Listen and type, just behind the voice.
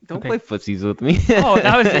Don't Okay. play footsies with me. Oh,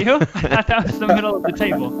 that was you? I thought that was the middle of the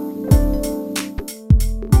table.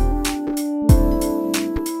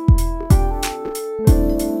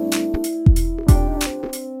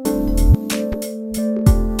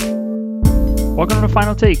 Welcome to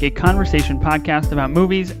Final Take, a conversation podcast about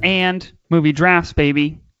movies and movie drafts,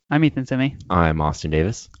 baby. I'm Ethan Simmy. I'm Austin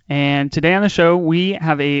Davis. And today on the show, we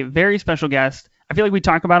have a very special guest. I feel like we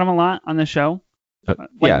talk about him a lot on this show.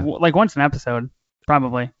 Like once an episode,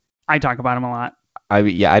 probably. I talk about him a lot.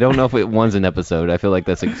 I don't know if one's an episode. I feel like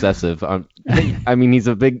that's excessive. I mean, he's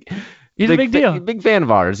a big deal. Big fan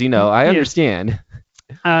of ours. I understand.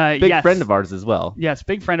 Big friend of ours as well. Yes,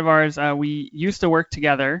 big friend of ours. We used to work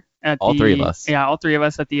together at all three of us. Yeah, all three of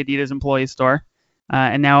us at the Adidas employee store.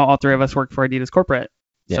 And now all three of us work for Adidas corporate.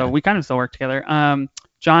 Yeah. So we kind of still work together.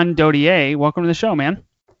 John Dodier, welcome to the show, man.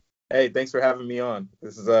 Hey, thanks for having me on.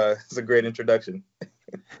 This is a great introduction.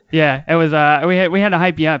 Yeah, it was. We had to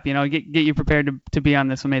hype you up, get you prepared to be on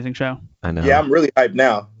this amazing show. I know. Yeah, I'm really hyped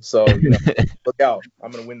now. So look out,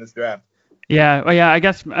 I'm gonna win this draft. Yeah, well, yeah. I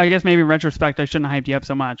guess maybe in retrospect, I shouldn't have hyped you up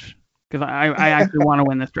so much because I actually want to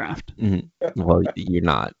win this draft. Mm-hmm. Well, you're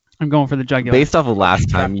not. I'm going for the jugular. Based off of last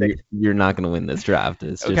time, you're not going to win this draft.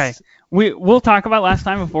 It's just... Okay. We'll talk about last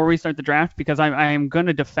time before we start the draft because I am going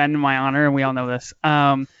to defend my honor, and we all know this.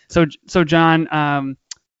 So John,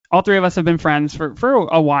 all three of us have been friends for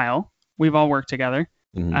a while. We've all worked together.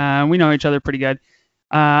 Mm-hmm. We know each other pretty good.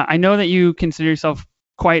 I know that you consider yourself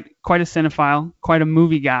quite a cinephile, quite a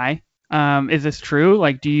movie guy. Is this true?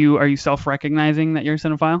 Like, are you self-recognizing that you're a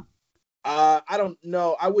cinephile? I don't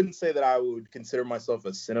know. I wouldn't say that I would consider myself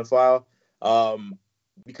a cinephile,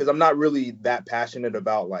 because I'm not really that passionate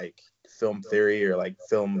about like film theory or like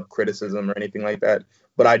film criticism or anything like that.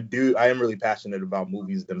 But I am really passionate about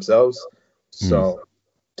movies themselves. So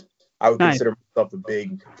I would consider myself a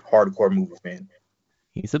big hardcore movie fan.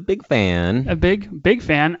 He's a big fan. A big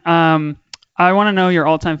fan. I want to know your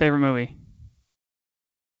all-time favorite movie.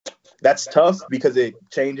 That's tough because it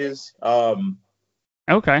changes.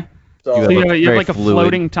 Okay. So you have like a fluid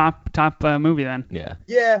floating top movie then. Yeah.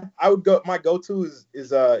 Yeah, I would go. My go-to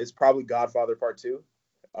is probably Godfather Part 2.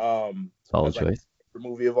 Solid choice. Favorite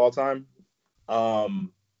movie of all time.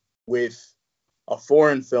 With a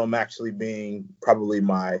foreign film actually being probably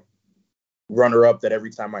my runner-up that every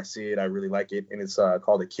time I see it, I really like it, and it's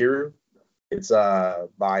called Akiru. It's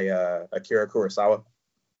by Akira Kurosawa.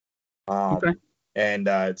 Okay. And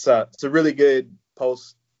it's a really good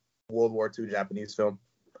post-World War II Japanese film.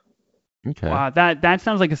 Okay. Wow, that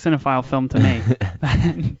sounds like a cinephile film to me.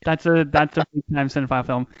 That's a big time cinephile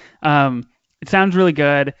film. It sounds really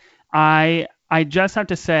good. I just have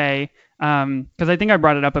to say, because I think I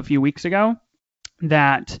brought it up a few weeks ago,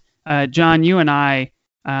 that John, you and I,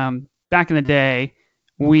 back in the day,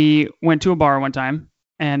 we went to a bar one time,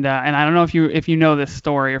 and I don't know if you know this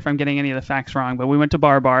story or if I'm getting any of the facts wrong, but we went to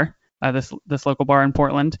Bar, this local bar in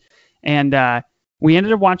Portland, and we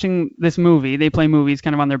ended up watching this movie. They play movies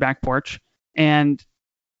kind of on their back porch, and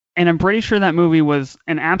I'm pretty sure that movie was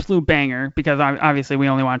an absolute banger because obviously we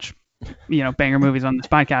only watch, banger movies on this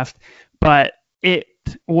podcast. But it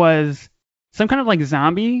was some kind of like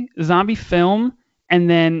zombie film, and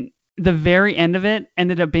then the very end of it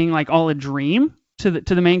ended up being like all a dream to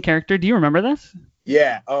the main character. Do you remember this?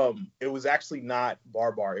 Yeah. It was actually not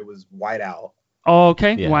Bar. It was White Owl. Oh,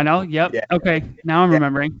 okay. Yeah. White Owl. Yep. Yeah. Okay. Now I'm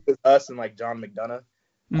remembering. It was us and like John McDonough.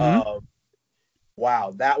 Mm-hmm.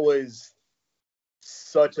 Wow, that was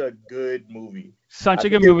such a good movie. Such a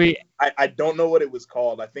good movie. I don't know what it was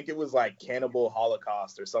called. I think it was like Cannibal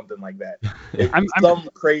Holocaust or something like that. It's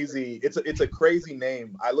crazy. It's a crazy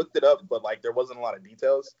name. I looked it up, but like there wasn't a lot of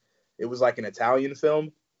details. It was like an Italian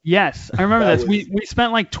film. Yes, I remember this. We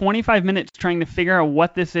spent like 25 minutes trying to figure out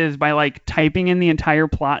what this is by like typing in the entire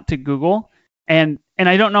plot to Google. And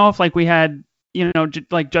I don't know if like we had,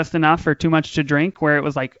 like just enough or too much to drink where it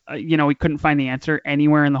was like, we couldn't find the answer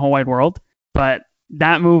anywhere in the whole wide world. But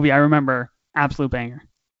that movie, I remember, absolute banger.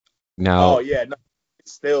 No. Oh yeah, no,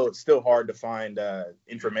 it's still hard to find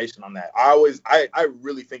information on that. I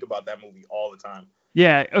really think about that movie all the time.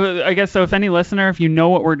 Yeah, I guess so. If any listener, if you know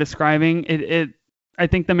what we're describing, I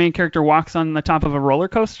think the main character walks on the top of a roller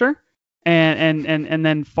coaster and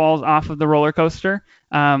then falls off of the roller coaster.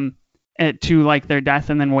 To like their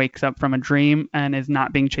death and then wakes up from a dream and is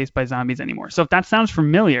not being chased by zombies anymore. So if that sounds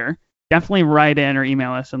familiar, definitely write in or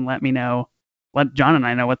email us and let me know. Let John and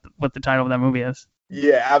I know what the title of that movie is.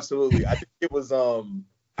 Yeah, absolutely. I think it was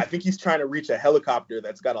I think he's trying to reach a helicopter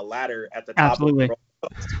that's got a ladder at the top. Absolutely. Of the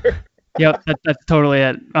roller coaster. Yep, that's totally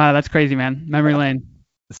it. That's crazy, man. Memory lane.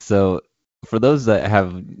 So For those that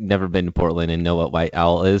have never been to Portland and know what White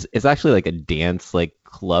Owl is, it's actually like a dance like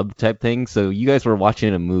club type thing. So you guys were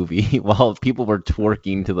watching a movie while people were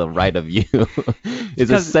twerking to the right of you. Is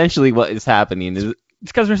 'cause- essentially what is happening. It's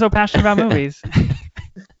because we're so passionate about movies.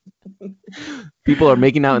 People are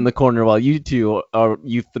making out in the corner while you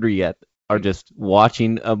three are just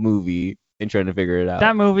watching a movie and trying to figure it out.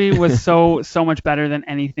 That movie was so much better than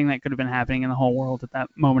anything that could have been happening in the whole world at that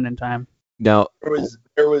moment in time. Now,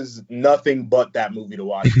 There was nothing but that movie to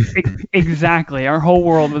watch. Exactly. Our whole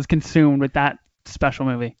world was consumed with that special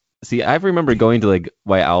movie. see, I remember going to like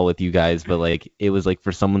White Owl with you guys, but like it was like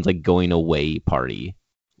for someone's like going away party.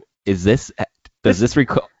 Does this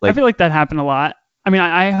recall I like feel like that happened a lot. I mean,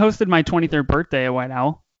 I hosted my 23rd birthday at White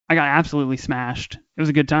Owl. I got absolutely smashed. It was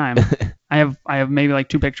a good time. I have maybe like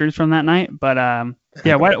 2 pictures from that night, but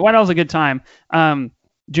yeah, White Owl's a good time.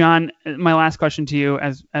 John, my last question to you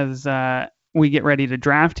as we get ready to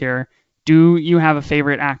draft here, do you have a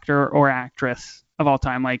favorite actor or actress of all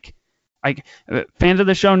time? Like fans of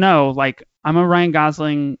the show know, like I'm a Ryan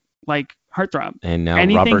Gosling like heartthrob. and now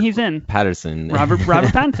Anything Robert he's in. Patterson. Robert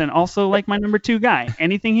Pattinson, also like my number 2 guy.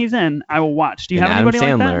 Anything he's in, I will watch. Do you and have Adam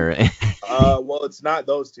anybody like that? Sandler. Well, it's not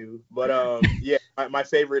those two, but yeah, my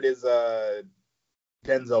favorite is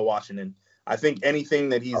Denzel Washington. I think anything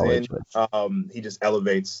that he's in, he just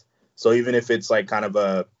elevates. So even if it's like kind of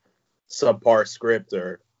a subpar script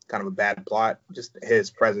or kind of a bad plot, just his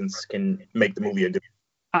presence can make the movie a good.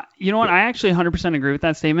 You know what? I actually 100% agree with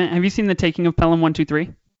that statement. Have you seen The Taking of Pelham 1, 2,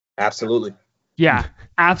 3? Absolutely. Yeah,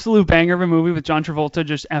 absolute banger of a movie with John Travolta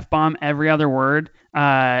just F-bomb every other word,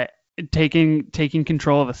 taking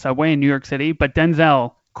control of a subway in New York City. But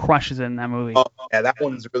Denzel crushes it in that movie. Oh, yeah, that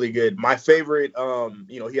one's really good. My favorite,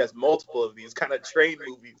 he has multiple of these kind of train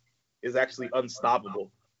movies, is actually Unstoppable.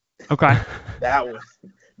 Okay. That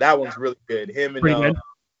one's really good. Him and Pretty good.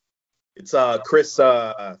 It's Chris,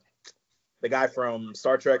 the guy from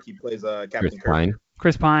Star Trek. He plays Captain Chris Kirk. Pine.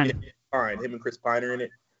 Chris Pine. Yeah, all right, him and Chris Pine are in it.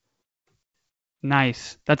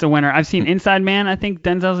 Nice. That's a winner. I've seen Inside Man. I think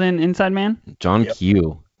Denzel's in Inside Man. John Yep.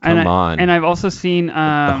 Q. And Come on. And I've also seen the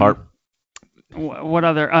heart. what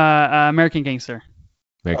other American Gangster.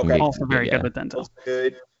 American Okay. Gangster, Also very yeah. good with Denzel.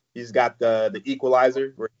 Good. He's got the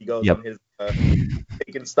Equalizer where he goes Yep. on his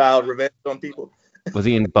taken style revenge on people. Was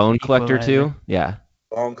he in Bone Collector too? Equalizer. Yeah.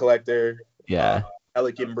 Bone Collector. Yeah.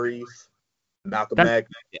 Pelican Brief. Malcolm That- X.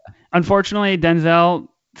 Unfortunately, Denzel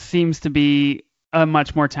seems to be a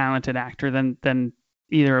much more talented actor than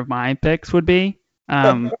either of my picks would be. But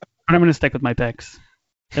I'm going to stick with my picks.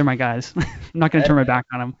 They're my guys. I'm not going to turn my back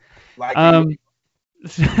on them. Like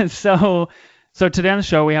So today on the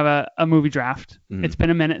show we have a movie draft. Mhm. It's been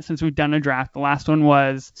a minute since we've done a draft. The last one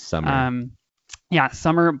was Summer.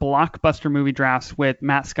 summer blockbuster movie drafts with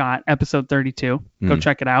Matt Scott, episode 32. Go Mhm.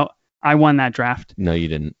 check it out. I won that draft. No, you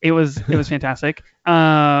didn't. It was fantastic.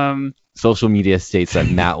 Social media states that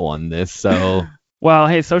Matt won this, so Well,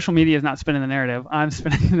 hey, social media is not spinning the narrative. I'm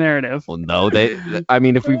spinning the narrative. well, no, I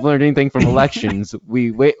mean, if we've learned anything from elections,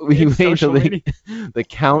 we wait It's until social media. the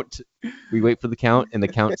count. We wait for the count, and the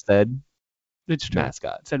count said It's true.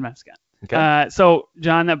 mascot. Said Matt Scott. Okay. So,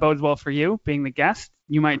 John, that bodes well for you, being the guest.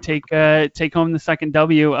 You might take home the second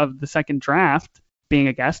W of the second draft, being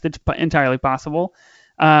a guest. It's entirely possible.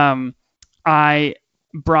 I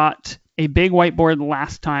brought a big whiteboard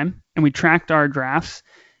last time, and we tracked our drafts.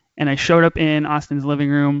 And I showed up in Austin's living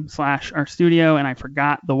room / our studio, and I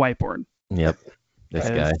forgot the whiteboard. Yep. This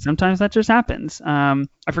guy. Sometimes that just happens. I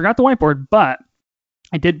forgot the whiteboard, but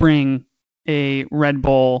I did bring a Red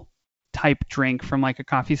Bull type drink from like a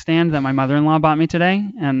coffee stand that my mother-in-law bought me today,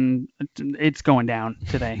 and it's going down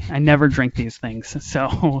today. I never drink these things,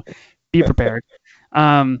 so be prepared.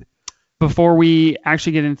 Before we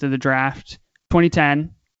actually get into the draft,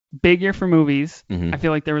 2010, big year for movies. Mhm. I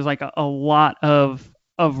feel like there was like a lot of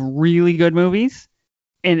really good movies,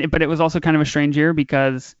 but it was also kind of a strange year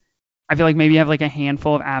because I feel like maybe you have like a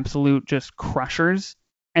handful of absolute just crushers,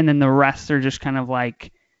 and then the rest are just kind of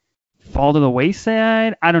like fall to the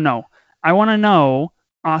wayside. I don't know. I want to know,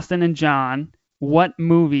 Austin and John, what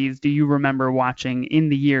movies do you remember watching in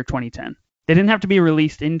the year 2010? They didn't have to be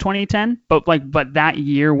released in 2010, but that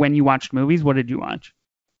year when you watched movies, what did you watch?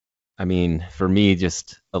 I mean, for me,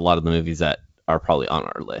 just a lot of the movies that are probably on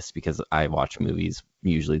our list because I watch movies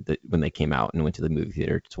usually when they came out and went to the movie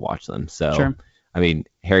theater to watch them. So, Sure. I mean,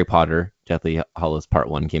 Harry Potter, Deathly Hallows Part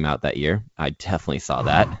 1 came out that year. I definitely saw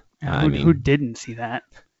that. Who didn't see that?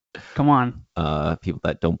 Come on. People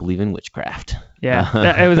that don't believe in witchcraft.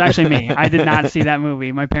 Yeah, it was actually me. I did not see that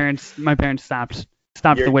movie. My parents stopped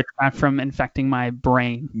the witchcraft from infecting my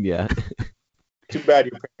brain. Yeah. too bad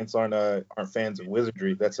your parents aren't fans of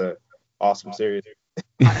wizardry. That's a awesome series.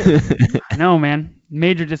 I know, man.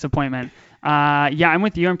 Major disappointment. Yeah, I'm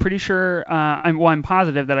with you. I'm pretty sure. I'm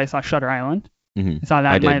positive that I saw Shutter Island. Mhm. I saw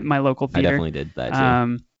that I at did. my local I theater. definitely did that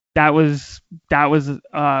too. That was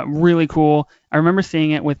really cool. I remember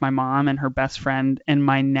seeing it with my mom and her best friend and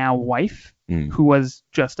my now wife, Mm. who was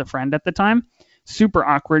just a friend at the time. Super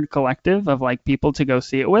awkward collective of like people to go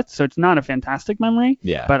see it with. So it's not a fantastic memory,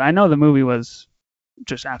 Yeah. but I know the movie was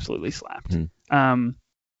just absolutely slapped.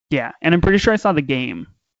 Yeah, and I'm pretty sure I saw The Game.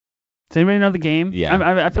 Does anybody know The Game? Yeah.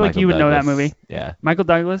 I feel like Michael you would know that Douglas. movie. Yeah. Michael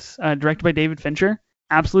Douglas, directed by David Fincher.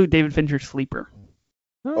 Absolute David Fincher sleeper.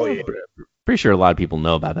 Oh, yeah. Pretty sure a lot of people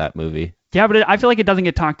know about that movie. Yeah, but I feel like it doesn't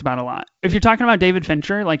get talked about a lot. If you're talking about David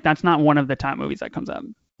Fincher, like that's not one of the top movies that comes up.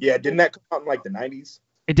 Yeah, didn't that come out in like the 90s?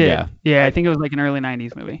 It did. Yeah. Yeah, I think it was like an early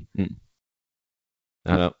 90s movie. I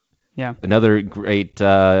don't know. Yeah. Another great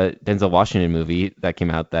Denzel Washington movie that came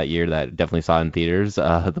out that year that I definitely saw in theaters,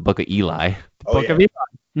 The Book of Eli. Oh, Book yeah. of Eli.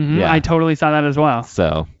 Mhm, Yeah. I totally saw that as well.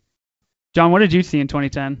 So, John, what did you see in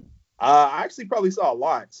 2010? I actually probably saw a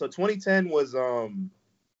lot. So 2010 was an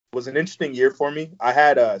interesting year for me. I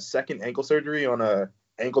had a second ankle surgery on a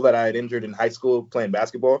ankle that I had injured in high school playing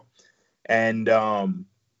basketball, and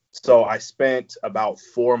so I spent about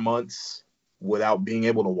 4 months without being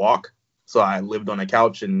able to walk. So I lived on a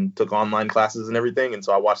couch and took online classes and everything, and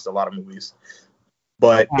so I watched a lot of movies.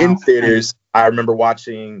 But in theaters, I remember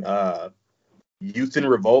watching Youth in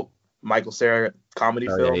Revolt, Michael Cera comedy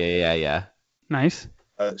film. Yeah. Nice.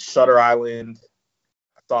 Shutter Island.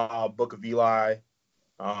 I saw Book of Eli,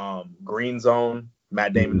 Green Zone,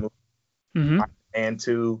 Matt Damon movie, Mm-hmm. and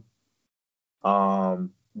two,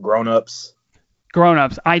 Grown Ups. Grown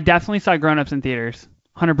Ups. I definitely saw Grown Ups in theaters.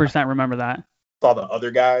 100% remember that. Saw The Other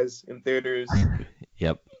Guys in theaters.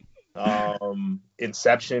 Yep.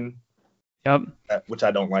 Inception, Yep. which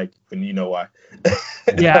I don't like, and you know why.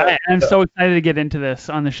 Yeah, I'm so excited to get into this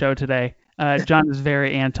on the show today. John is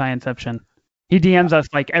very anti-Inception. He DMs us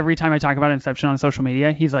like every time I talk about Inception on social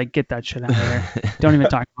media. He's like, "Get that shit out of there. Don't even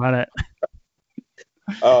talk about it."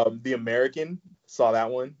 The American, saw that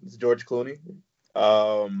one. It's George Clooney.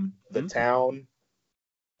 The Town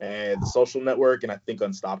and The Social Network, and I think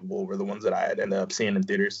Unstoppable were the ones that I had ended up seeing in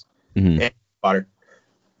theaters. Mhm. And Potter.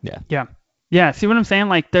 Yeah. See what I'm saying?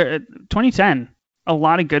 Like, 2010, a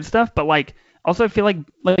lot of good stuff, but like, also I feel like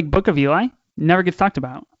Book of Eli never gets talked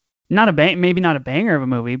about. Maybe not a banger of a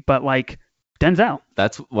movie, but like Denzel.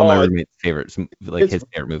 That's one of my roommate's favorites, like his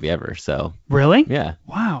favorite movie ever. So, Really? yeah.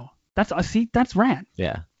 Wow. That's rad.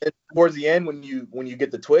 Yeah. And towards the end, when you get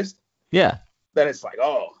the twist, Yeah. then it's like,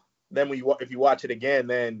 oh. Then if you watch it again,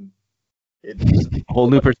 then it's A whole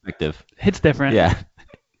new perspective. It's different. Yeah.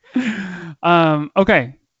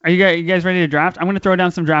 Okay. Are you guys ready to draft? I'm going to throw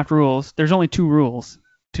down some draft rules. There's only 2 rules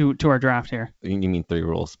to our draft here. You mean 3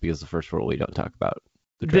 rules because the first rule we don't talk about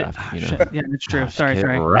the draft. Shit. Yeah, that's true. Sorry.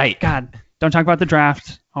 Right. God, don't talk about the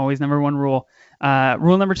draft. Always number 1 rule.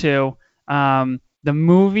 Rule number 2, the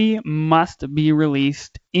movie must be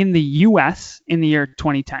released in the U.S. in the year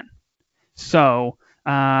 2010. So,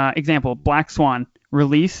 example, Black Swan,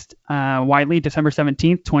 released widely December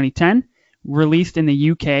 17th, 2010, released in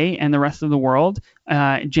the UK and the rest of the world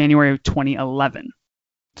January of 2011.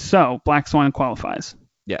 So, Black Swan qualifies.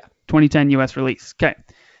 Yeah. 2010 US release. Okay.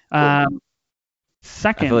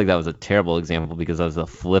 Second. I feel like that was a terrible example because that was a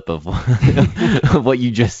flip of of what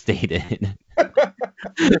you just stated.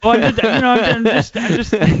 Well, I'm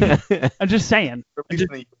just saying. released in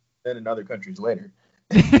the then in other countries later.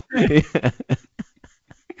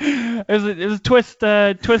 It was a twist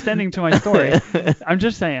ending to my story. I'm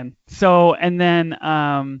just saying. So, and then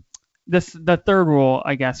the third rule,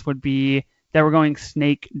 I guess, would be that we're going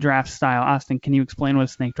snake draft style. Austin, can you explain what a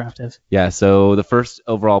snake draft is? Yeah, so the first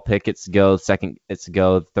overall pick gets to go, second gets to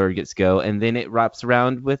go, the third gets to go, and then it wraps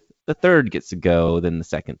around with the third gets to go, then the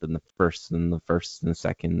second, then the first, then the first, and the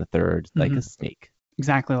second, the third, like a snake.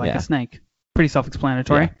 Exactly like Yeah. a snake. Pretty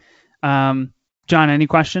self-explanatory. John, any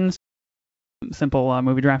questions? Simple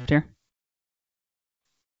movie draft here.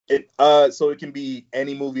 So it can be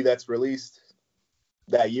any movie that's released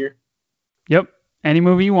that year. Yep. Any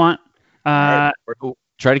movie you want. Try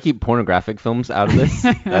to keep pornographic films out of this.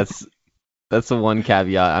 That's the one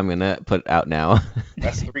caveat I'm gonna put out now.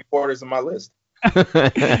 That's 3/4 of my list. You're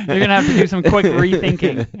gonna have to do some quick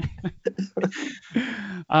rethinking.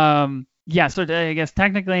 Yeah, so I guess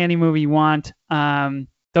technically any movie you want.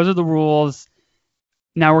 Those are the rules.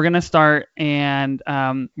 Now we're gonna start, and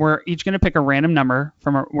we're each gonna pick a random number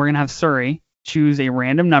we're gonna have Suri choose a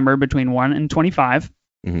random number between 1 and 25.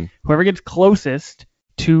 Mm-hmm. Whoever gets closest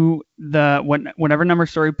to whatever number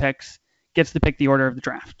Suri picks gets to pick the order of the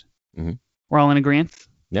draft. Mm-hmm. We're all in agreement?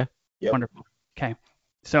 Yeah. Yep. Wonderful. Okay.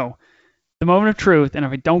 So the moment of truth, and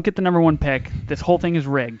if I don't get the number one pick, this whole thing is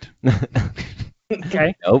rigged.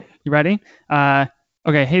 Okay. Nope. You ready?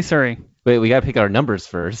 Okay. Hey, Suri. Wait, we gotta pick our numbers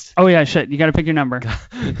first. Oh yeah, shit. You got to pick your number.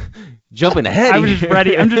 Jumping ahead. I was just here.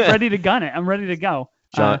 ready. I'm just ready to gun it. I'm ready to go.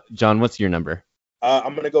 John, what's your number?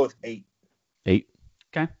 I'm gonna go with 8. 8.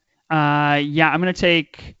 Okay. Yeah, I'm gonna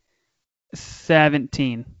take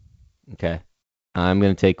 17. Okay. I'm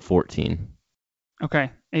gonna take 14.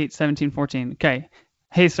 Okay. 8, 17, 14. Okay.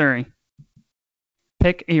 Hey, Suri.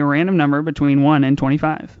 Pick a random number between 1 and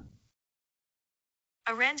 25.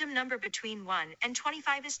 A random number between 1 and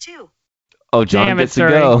 25 is 2. Oh, John Damn it, gets to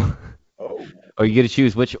sorry. go. Oh. Or you get to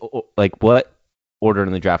choose what order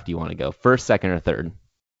in the draft do you want to go? First, second, or third?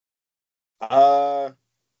 A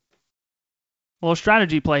little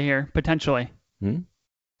strategy play here, potentially. I'm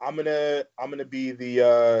gonna be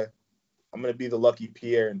the lucky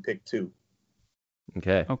Pierre and pick 2.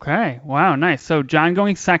 Okay. Okay. Wow, nice. So John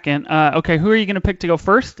going second. Okay, who are you going to pick to go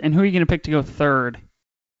first, and who are you going to pick to go third?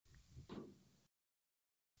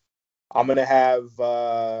 I'm gonna have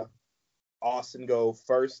Austin go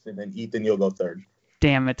first, and then Ethan, you'll go third.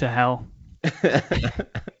 Damn it to hell.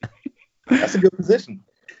 That's a good position.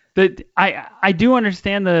 I do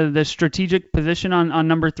understand the strategic position on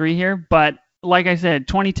number 3 here, but like I said,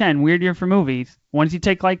 2010, weird year for movies. Once you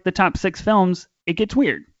take like the top 6 films, it gets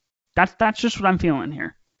weird. That's just what I'm feeling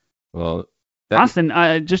here. Well, Austin,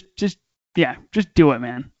 just do it,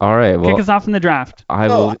 man. all right. Well, Kick us off in the draft. I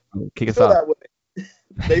will kick us Feel off. that way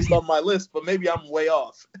based on my list, but maybe I'm way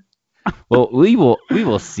off. Well, we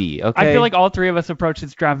will see. Okay. I feel like all 3 of us approach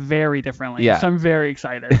this draft very differently. Yeah. So I'm very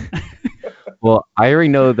excited. Well, I already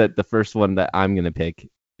know that the first one that I'm gonna pick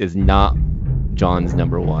is not John's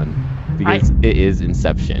number 1 because it is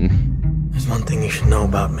Inception. There's one thing you should know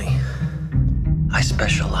about me. I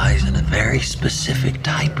specialize in a very specific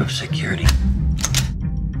type of security.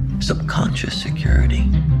 Subconscious security.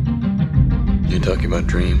 You're talking about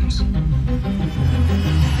dreams?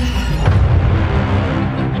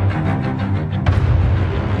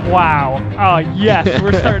 Wow. Oh, yes.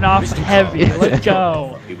 We're starting off heavy. Let's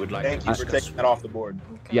go. Thank you for taking that off the board.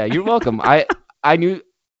 Yeah, you're welcome. I knew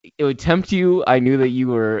it would tempt you. I knew that you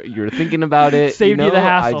were thinking about it. Saved you the I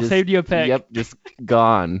hassle. Saved you a pick. Yep, just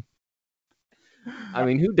gone. I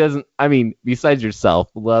mean, who doesn't? I mean, besides yourself,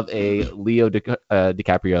 love a Leo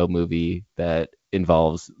DiCaprio movie that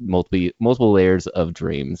involves multiple layers of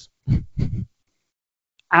dreams.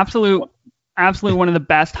 Absolute one of the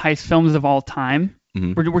best heist films of all time.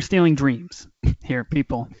 Mhm. We're stealing dreams here,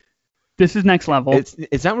 people. This is next level.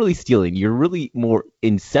 It's not really stealing. You're really more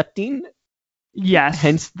incepting. Yes.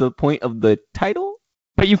 Hence the point of the title.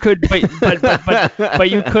 But you could, but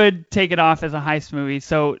you could take it off as a heist movie.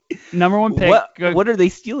 So number one pick. What are they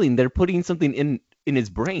stealing? They're putting something in his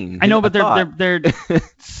brain. I know, but they're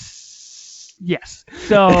yes.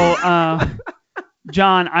 So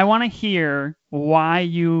John, I want to hear why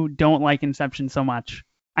you don't like Inception so much.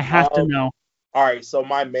 I have to know. All right, so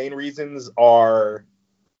my main reasons are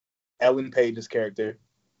Ellen Page's character.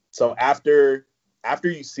 So after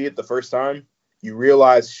you see it the first time, you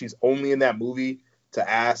realize she's only in that movie to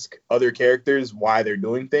ask other characters why they're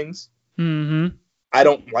doing things. Mm-hmm. I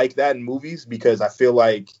don't like that in movies because I feel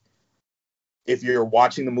like if you're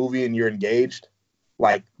watching the movie and you're engaged,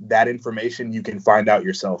 like that information you can find out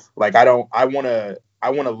yourself. Like I want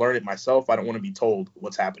to learn it myself. I don't want to be told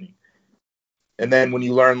what's happening. And then when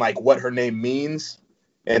you learn like what her name means,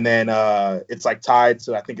 and then it's like tied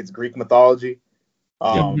to, I think it's Greek mythology.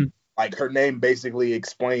 Like her name basically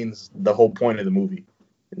explains the whole point of the movie.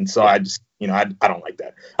 And so I just, I don't like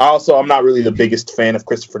that. I'm not really the biggest fan of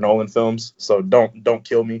Christopher Nolan films, so don't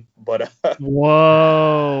kill me. But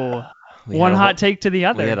whoa, one hot take to the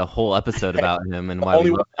other. We had a whole episode about him and the why.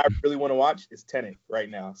 only one I really want to watch is Tenet right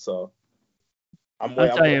now. So I'm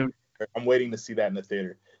waiting to see that in the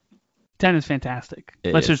theater. Tenet is fantastic.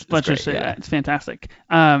 Let's just say that it's fantastic.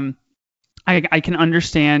 I can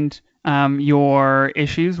understand your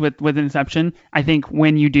issues with Inception. I think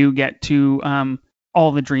when you do get to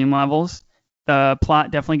all the dream levels, the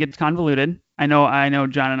plot definitely gets convoluted. I know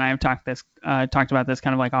John and I have talked about this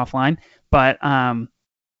kind of like offline, but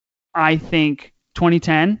I think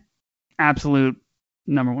 2010, absolute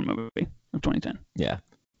number one movie of 2010. Yeah.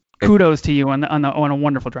 Kudos to you on a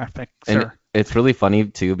wonderful draft pick, sir. And it's really funny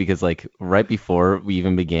too because like right before we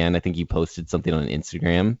even began, I think you posted something on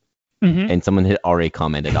Instagram. Mm-hmm. And someone had already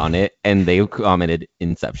commented on it, and they commented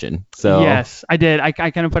Inception. So yes, I did. I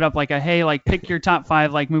kind of put up like pick your top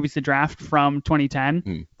 5 like movies to draft from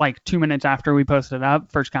 2010. Like 2 minutes after we posted it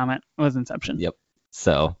up, first comment was Inception. Yep.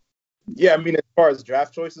 So yeah, I mean, as far as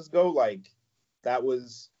draft choices go, like that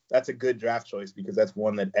was that's a good draft choice because that's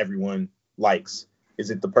one that everyone likes.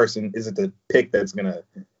 Is it the pick that's gonna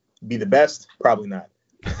be the best? Probably not.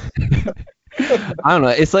 I don't know.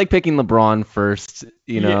 It's like picking LeBron first,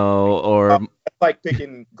 or it's like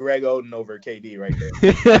picking Greg Oden over KD right there.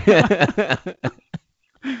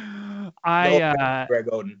 Greg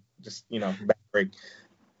Oden, just back break.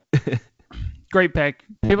 Great pick.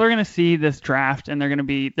 People are gonna see this draft and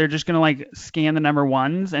they're just gonna like scan the number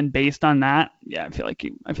ones, and based on that, yeah, I feel like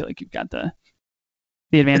you've got the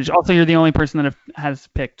advantage. Also, you're the only person that has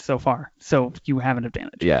picked so far, so you have an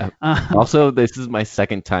advantage. Yeah. Also, this is my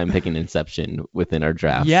second time picking Inception within our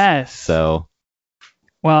draft. Yes. So.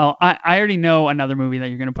 Well, I already know another movie that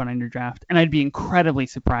you're going to put on your draft, and I'd be incredibly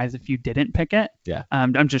surprised if you didn't pick it. Yeah.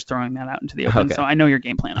 I'm just throwing that out into the open, So I know your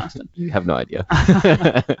game plan, Austin. You have no idea.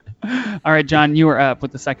 All right, John, you are up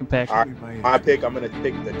with the second pick. All right, my pick, I'm going to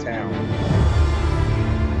pick The Town.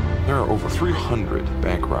 There are over 300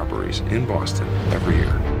 bank robberies in Boston every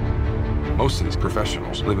year. Most of these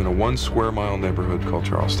professionals live in a 1 square mile neighborhood called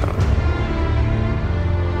Charlestown.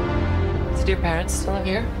 Do your parents still live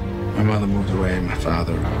here? My mother moved away, my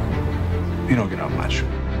father, you don't get out much.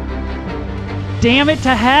 Damn it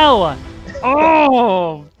to hell!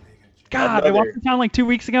 Oh! God, I walked the town like 2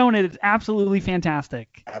 weeks ago, and it is absolutely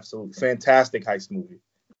fantastic. Absolutely fantastic heist movie.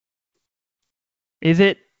 Is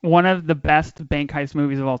it one of the best bank heist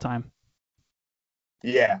movies of all time?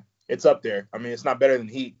 Yeah, it's up there. I mean, it's not better than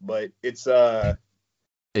Heat, but it's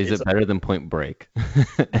Is it better than Point Break?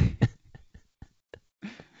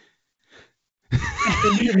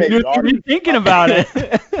 You're thinking about it.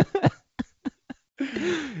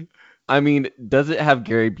 I mean, does it have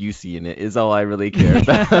Gary Busey in it? Is all I really care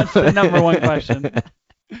about. That's the number one question.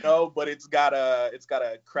 No, but it's got a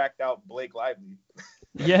cracked out Blake Lively.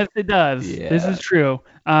 Yes, it does. Yeah. This is true.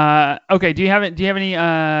 Okay. Do you have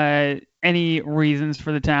any reasons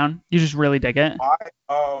for The Town? You just really dig it.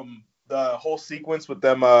 The whole sequence with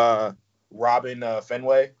them robbing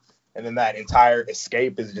Fenway, and then that entire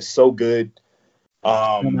escape is just so good.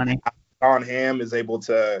 Jon Hamm is able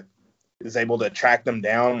to track them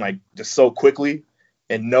down like just so quickly,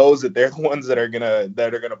 and knows that they're the ones that are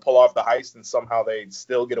gonna pull off the heist, and somehow they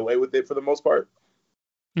still get away with it for the most part.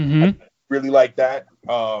 Mm-hmm. I really like that.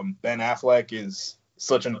 Ben Affleck is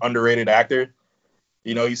such an underrated actor.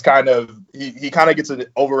 He's kind of gets an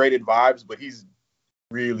overrated vibes, but he's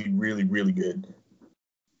really, really, really good.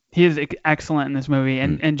 He is excellent in this movie,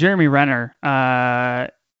 and Jeremy Renner,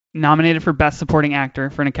 nominated for Best Supporting Actor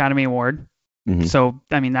for an Academy Award. Mm-hmm. So,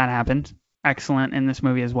 I mean, that happened. Excellent in this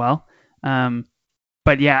movie as well.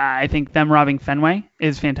 But yeah, I think them robbing Fenway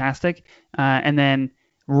is fantastic. And then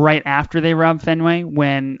right after they rob Fenway,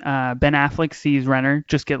 when Ben Affleck sees Renner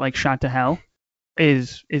just get like shot to hell,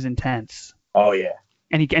 is intense. Oh yeah.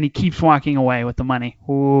 And he keeps walking away with the money.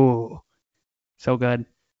 Ooh, so good.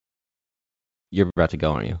 You're about to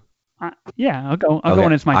go, aren't you? Yeah, I'll go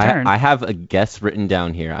when it's my turn. I have a guess written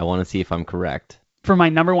down here. I want to see if I'm correct. For my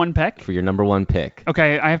number one pick? For your number one pick.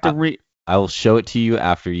 Okay, I have to I will show it to you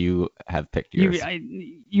after you have picked yours.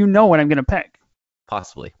 You know what I'm going to pick.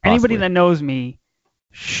 Possibly. Anybody that knows me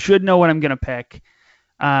should know what I'm going to pick.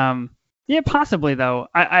 Yeah, possibly, though.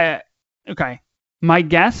 Okay. My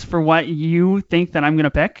guess for what you think that I'm going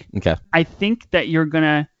to pick. Okay. I think that you're going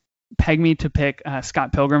to peg me to pick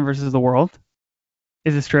Scott Pilgrim versus the World.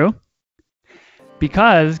 Is this true?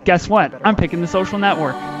 Because guess what? I'm picking The Social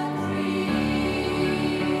Network.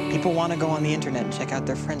 People want to go on the internet and check out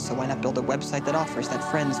their friends, so why not build a website that offers that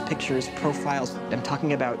friends, pictures, profiles? I'm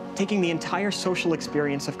talking about taking the entire social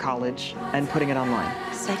experience of college and putting it online.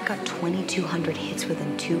 The site got 2,200 hits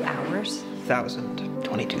within 2 hours.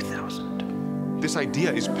 22,000. This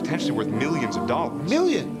idea is potentially worth millions of dollars.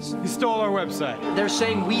 Millions? You stole our website. They're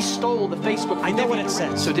saying we stole the Facebook. I know what it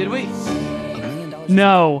says. So did we?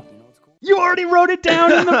 No. You already wrote it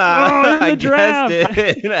down in the draft.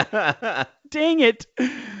 It. Dang it.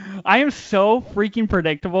 I am so freaking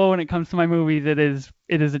predictable when it comes to my movies. It is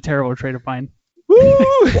a terrible trait of mine. Woo!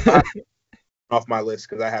 Off my list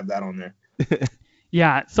because I have that on there.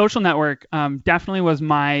 Yeah, Social Network definitely was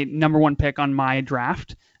my number one pick on my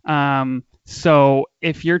draft. So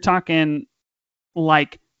if you're talking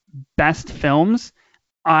like best films,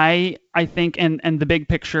 I think and The Big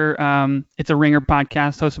Picture, it's a Ringer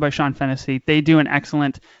podcast hosted by Sean Fennessy. They do an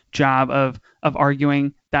excellent job of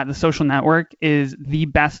arguing that The Social Network is the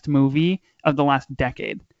best movie of the last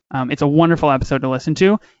decade. It's a wonderful episode to listen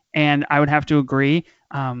to, and I would have to agree.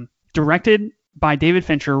 Directed by David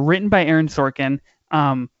Fincher, written by Aaron Sorkin,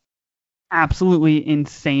 absolutely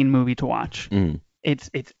insane movie to watch. It's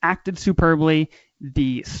acted superbly.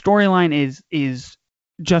 The storyline is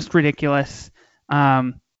just ridiculous.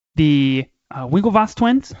 The Winklevoss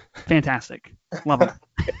twins, fantastic. Love them.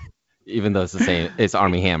 Even though it's the same, it's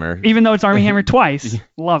Army Hammer. Even though it's Army Hammer twice,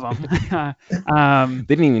 love them.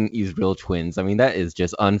 They didn't even use real twins. I mean, that is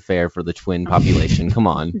just unfair for the twin population. Come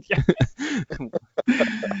on.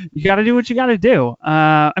 You got to do what you got to do.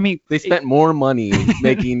 I mean, they spent more money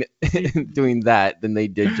doing that than they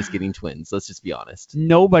did just getting twins. Let's just be honest.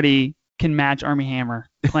 Nobody can match Army Hammer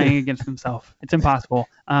playing against himself. It's impossible.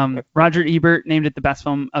 Roger Ebert named it the best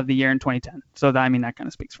film of the year in 2010. So that kind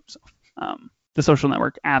of speaks for itself. The Social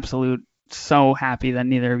Network, absolute. So happy that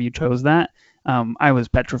neither of you chose that. I was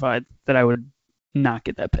petrified that I would not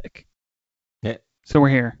get that pick. Yeah. So we're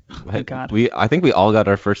here. Thank God. I think we all got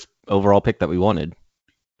our first overall pick that we wanted.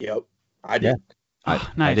 Yep, I did. Yeah.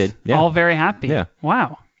 Nice. I did. Yeah. All very happy. Yeah.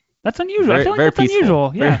 Wow. That's unusual. I feel like that's peaceful.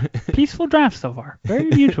 unusual. Yeah. Peaceful draft so far. Very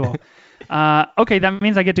unusual. Okay, that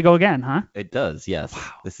means I get to go again, huh? It does, yes.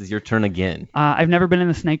 Wow. This is your turn again. I've never been in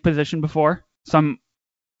the snake position before, so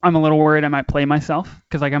I'm a little worried I might play myself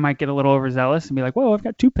because I might get a little overzealous and be like, whoa, I've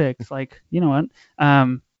got 2 picks. Like, you know what?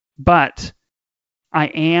 But I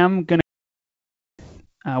am gonna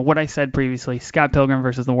what I said previously, Scott Pilgrim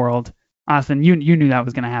versus the World. Austin, you knew that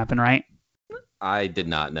was gonna happen, right? I did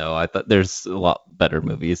not know. I thought there's a lot better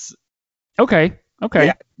movies. Okay.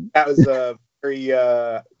 Yeah, that was a very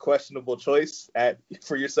questionable choice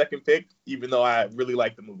for your second pick, even though I really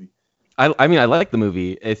like the movie. I mean, I like the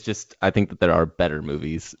movie. It's just I think that there are better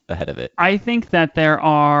movies ahead of it. I think that there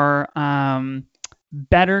are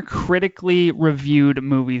better critically reviewed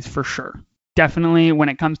movies for sure. Definitely when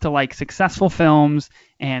it comes to like successful films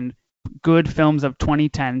and good films of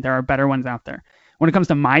 2010, there are better ones out there. When it comes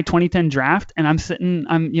to my 2010 draft, and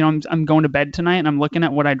I'm going to bed tonight and I'm looking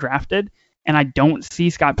at what I drafted, and I don't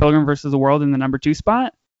see Scott Pilgrim versus the World in the number 2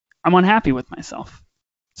 spot, I'm unhappy with myself.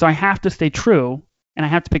 So I have to stay true, and I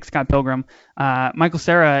have to pick Scott Pilgrim. Michael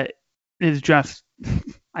Cera is just,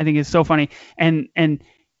 I think, is so funny. And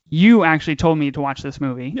you actually told me to watch this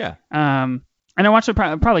movie. Yeah. And I watched it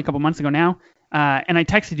probably a couple months ago now. And I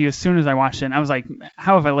texted you as soon as I watched it. And I was like,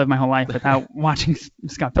 how have I lived my whole life without watching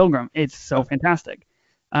Scott Pilgrim? It's so fantastic.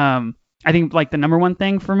 I think like the number one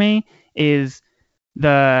thing for me is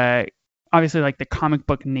obviously like the comic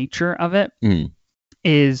book nature of it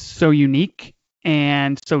is so unique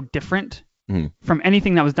and so different from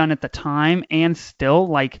anything that was done at the time, and still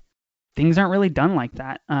like things aren't really done like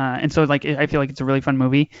that. And so like I feel like it's a really fun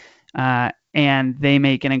movie. And they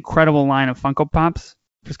make an incredible line of Funko Pops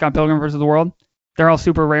for Scott Pilgrim versus the World. They're all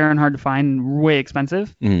super rare and hard to find, and way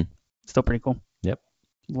expensive. Still pretty cool. Yep.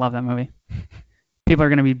 Love that movie. People are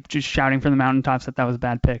going to be just shouting from the mountaintops that was a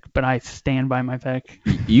bad pick, but I stand by my pick.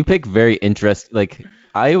 You pick very interesting. Like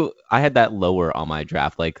I had that lower on my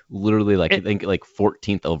draft, like literally like I think like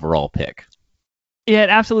 14th overall pick. Yeah, it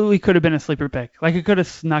absolutely could have been a sleeper pick. Like it could have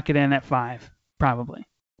snuck it in at 5, probably.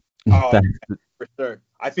 Oh, for sure.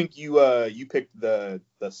 I think you picked the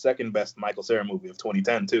second best Michael Cera movie of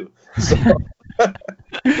 2010 too. So.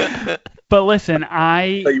 But listen,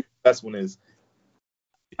 I'll tell you what the best one is.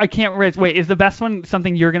 I can't risk. Wait, is the best one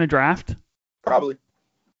something you're gonna draft? Probably.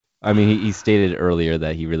 I mean, he stated earlier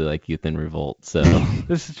that he really liked Youth in Revolt, so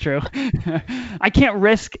this is true. I can't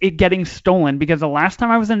risk it getting stolen because the last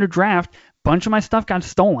time I was in a draft, a bunch of my stuff got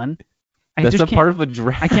stolen. That's a part of a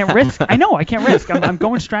draft. I can't risk. I know, I can't risk. I'm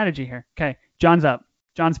going strategy here. Okay, John's up.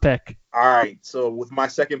 John's pick. All right, so with my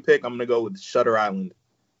second pick, I'm gonna go with Shutter Island.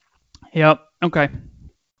 Yep. Okay.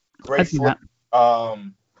 Great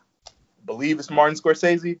film. Believe it's Martin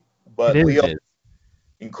Scorsese, but Leo,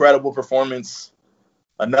 incredible performance.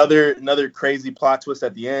 Another crazy plot twist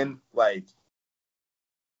at the end. Like,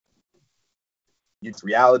 it's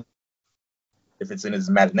reality. If it's in his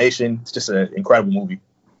imagination, it's just an incredible movie.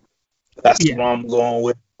 That's what I'm going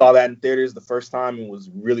with. Saw that in theaters the first time and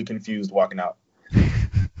was really confused walking out.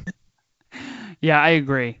 Yeah, I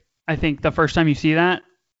agree. I think the first time you see that,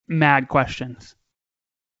 mad questions.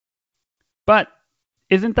 But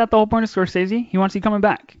isn't that the whole point of Scorsese? He wants you coming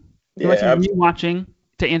back. He wants you watching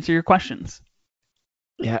to answer your questions.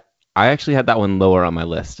 Yeah, I actually had that one lower on my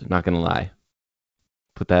list. Not gonna lie.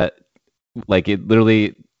 Put that like it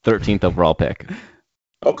literally 13th overall pick.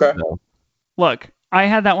 Okay. So. Look, I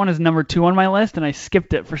had that one as number 2 on my list, and I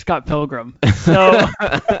skipped it for Scott Pilgrim. So,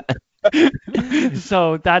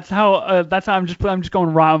 so that's how I'm just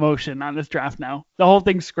going raw emotion on this draft now. The whole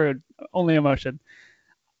thing's screwed. Only emotion.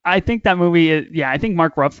 I think that movie is. Yeah, I think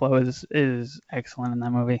Mark Ruffalo is excellent in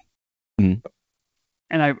that movie. Mm.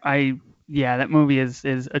 And that movie is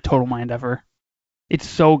a total mind effer. It's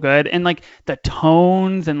so good, and like the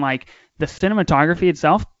tones and like the cinematography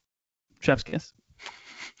itself, chef's kiss.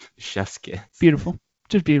 Chef's kiss. Beautiful,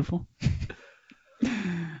 just beautiful.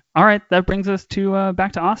 All right, that brings us to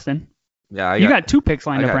back to Austin. Yeah, you got 2 picks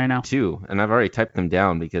lined up right now. 2, and I've already typed them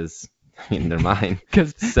down because I mean they're mine.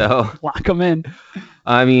 So lock them in.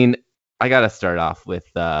 I mean, I gotta start off with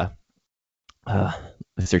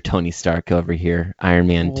Mr. Tony Stark over here, Iron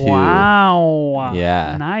Man 2. Wow.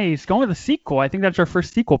 Yeah. Nice. Going with a sequel. I think that's our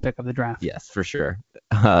first sequel pick of the draft. Yes, for sure.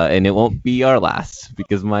 And it won't be our last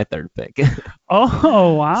because of my third pick.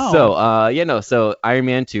 Oh, wow. So Iron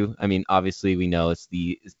Man 2, I mean, obviously we know it's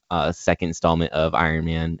the second installment of Iron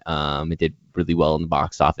Man. It did really well in the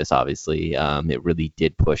box office, obviously. It really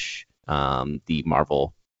did push the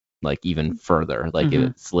Marvel like even further. Like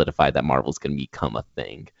it solidified that Marvel's going to become a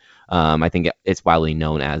thing. I think it's widely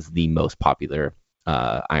known as the most popular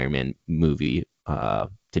Iron Man movie to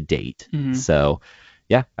date. So,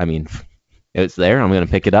 yeah, I mean, it's there. I'm going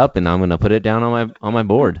to pick it up and I'm going to put it down on my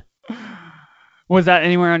board. Was that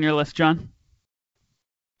anywhere on your list, John?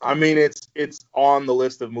 I mean, it's on the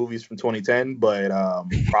list of movies from 2010, but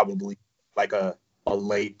probably like a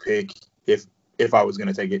late pick if I was going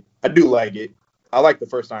to take it. I do like it. I like the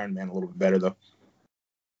first Iron Man a little bit better, though.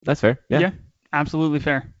 That's fair. Yeah, absolutely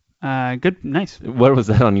fair. Good, nice. What was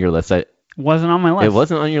that on your list? Wasn't on my list. It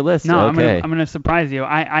wasn't on your list. No, okay. I'm gonna surprise you.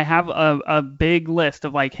 I have a big list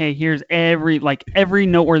of like, hey, here's every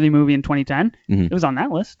noteworthy movie in 2010. It was on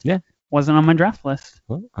that list. Yeah. Wasn't on my draft list.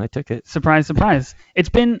 Well, I took it. Surprise, surprise.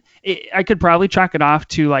 I could probably chalk it off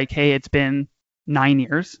to like, hey, it's been 9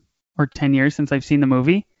 years or 10 years since I've seen the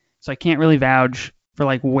movie, so I can't really vouch for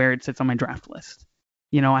like where it sits on my draft list.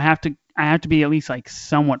 You know, I have to be at least like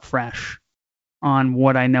somewhat fresh on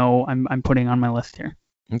what I know I'm putting on my list here.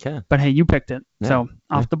 Okay. But hey, you picked it, so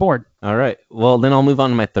off the board. All right. Well, then I'll move on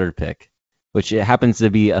to my third pick, which it happens to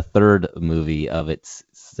be a third movie of its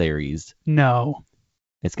series. No.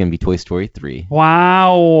 It's going to be Toy Story 3.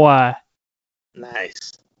 Wow.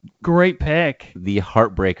 Nice. Great pick. The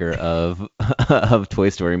heartbreaker of Toy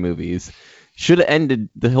Story movies. Should have ended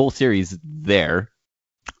the whole series there.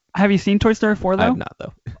 Have you seen Toy Story 4 though? I have not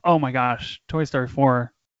though. Oh my gosh, Toy Story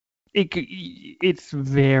 4. It's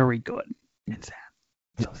very good. It's sad.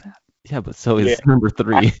 So sad. Yeah, but so is number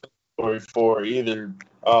 3. Story 4 either.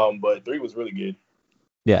 But 3 was really good.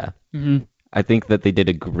 Yeah. I think that they did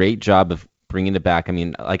a great job of bringing it back. I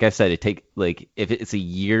mean, like I said, if it's a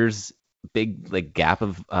year's big like gap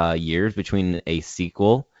of years between a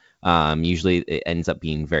sequel, usually it ends up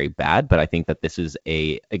being very bad. But I think that this is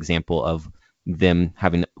a example of them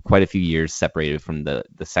having quite a few years separated from the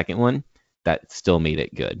second one that still made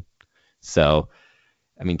it good. So,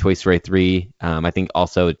 I mean, Toy Story 3, I think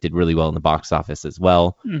also it did really well in the box office as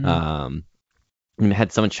well. I mean, it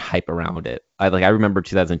had so much hype around it. I remember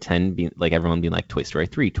 2010 being like everyone being like Toy Story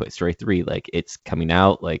 3, like it's coming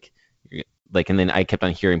out, like, and then I kept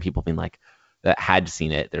on hearing people being like that had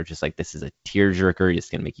seen it. They're just like, this is a tearjerker.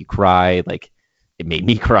 It's gonna make you cry. Like, it made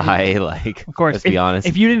me cry. Like, of course, let's be honest.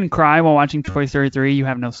 If you didn't cry while watching Toy Story 3, you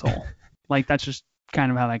have no soul. Like, that's just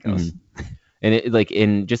kind of how that goes. And it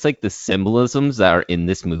in just like the symbolisms that are in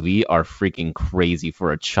this movie are freaking crazy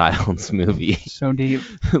for a child's movie. So deep.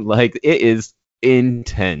 Like, it is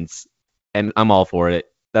intense, and I'm all for it.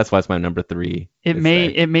 That's why it's my number 3. It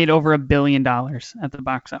made over $1 billion at the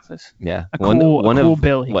box office. Yeah, one of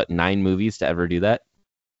Billy. What 9 movies to ever do that?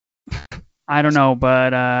 I don't know,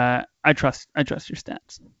 but I trust your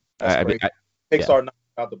stats. Pixar knocks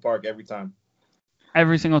out the park every time.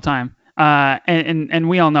 Every single time. And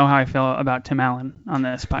we all know how I feel about Tim Allen on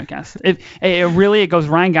this podcast. It goes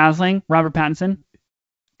Ryan Gosling, Robert Pattinson,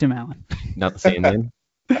 Tim Allen. Not the Sandman.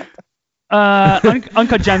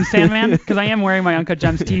 Uncut Gems Sandman, because I am wearing my Uncut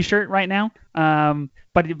Gems T-shirt right now.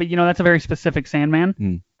 But you know, that's a very specific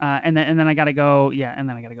Sandman. And then I gotta go. Yeah, and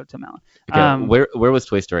then I gotta go Tim Allen. Okay, where was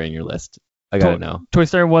Toy Story on your list? I gotta know. Toy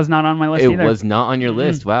Story was not on my list either. It was not on your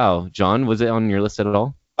list. Wow, John, was it on your list at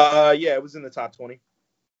all? Yeah, it was in the top 20.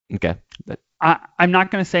 Okay. I'm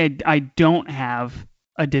not gonna say I don't have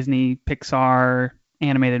a Disney Pixar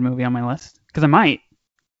animated movie on my list, because I might,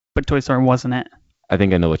 but Toy Story wasn't it. I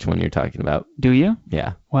think I know which one you're talking about. Do you?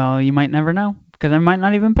 Yeah. Well, you might never know, because I might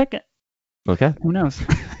not even pick it. Okay. Who knows?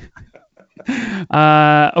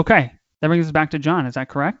 Okay. That brings us back to John. Is that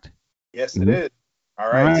correct? Yes, it is. All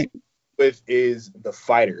right. With is The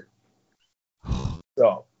Fighter.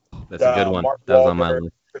 So that's a good one. Mark that was on my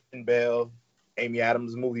list. Christian Bale, Amy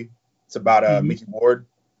Adams movie. It's about Mickey Ward.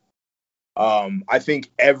 I think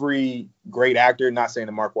every great actor, not saying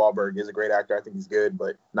that Mark Wahlberg is a great actor, I think he's good,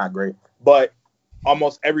 but not great. But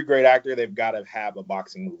almost every great actor, they've got to have a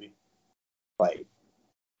boxing movie. Like,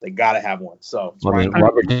 they got to have one. So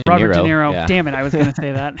Robert De Niro. Yeah. Damn it, I was going to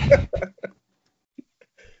say that.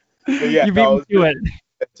 But yeah, you beat me to it.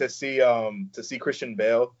 To see Christian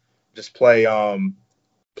Bale just play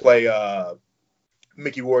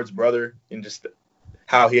Mickey Ward's brother, and just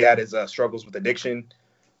how he had his struggles with addiction.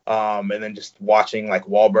 And then just watching like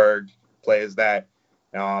Wahlberg play as that.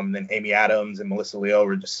 Then Amy Adams and Melissa Leo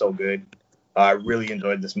were just so good. I really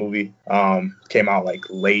enjoyed this movie. Came out like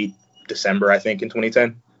late December, I think, in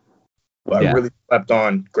 2010. But I really slept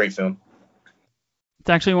on. Great film. It's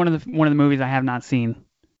actually one of the movies I have not seen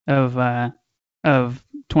of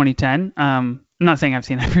 2010. I'm not saying I've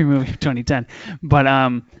seen every movie of 2010, but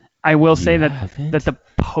I will say that the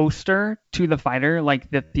poster to The Fighter,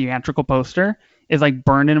 like the theatrical poster, is like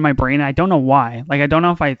burned into my brain. I don't know why. Like I don't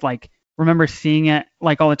know if I like remember seeing it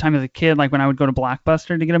like all the time as a kid, like when I would go to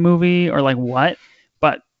Blockbuster to get a movie or like what.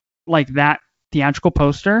 But like that theatrical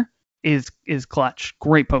poster is clutch.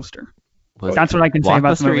 Great poster. That's what I can say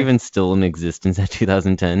about the movie. Blockbuster even still in existence at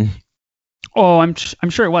 2010? Oh, I'm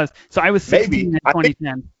sure it was. So I was 16 in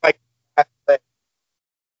 2010.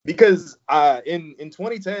 Because in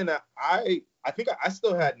 2010, I think I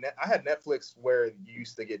still had I had Netflix where you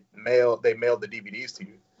used to get they mailed the DVDs to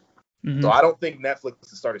you. Mm-hmm. So I don't think Netflix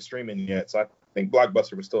has started streaming yet. So I think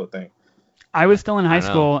Blockbuster was still a thing. I was still in high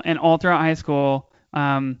school, and all throughout high school,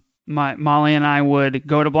 Molly and I would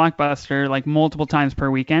go to Blockbuster like multiple times per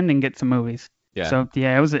weekend and get some movies. Yeah. So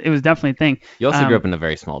yeah, it was definitely a thing. You also grew up in a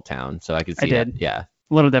very small town, so I could see I did. it. Yeah.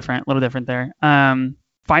 A little different there.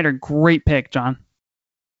 Fighter, great pick, John.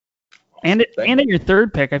 And at your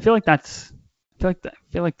third pick, I feel like that's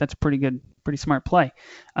pretty good, pretty smart play.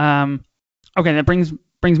 Okay, that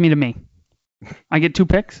brings me to me. I get 2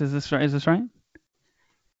 picks. Is this right?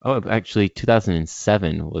 Oh, actually,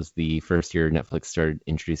 2007 was the first year Netflix started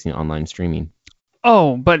introducing online streaming.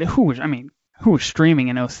 Oh, but who was streaming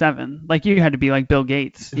in 2007? Like, you had to be like Bill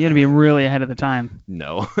Gates. You had to be really ahead of the time.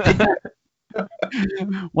 No.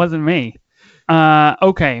 Wasn't me.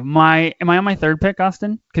 Okay, am I on my third pick,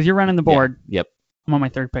 Austin? Because you're running the board. Yeah. Yep. I'm on my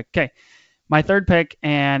third pick. Okay. My third pick,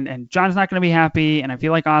 and John's not going to be happy, and I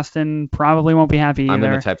feel like Austin probably won't be happy either. I'm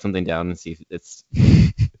going to type something down and see if it's...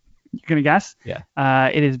 You're going to guess? Yeah.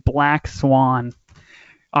 It is Black Swan.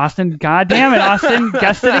 Austin, God damn it, Austin,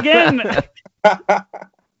 guessed it again.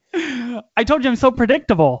 I told you I'm so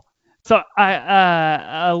predictable. So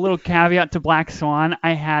a little caveat to Black Swan.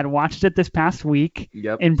 I had watched it this past week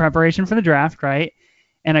in preparation for the draft, right?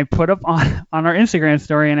 And I put up on our Instagram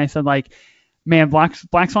story, and I said, like, man, Black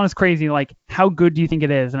Swan is crazy. Like, how good do you think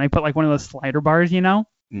it is? And I put like one of those slider bars,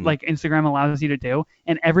 like Instagram allows you to do.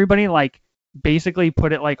 And everybody like basically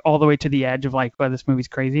put it like all the way to the edge of like, oh, this movie's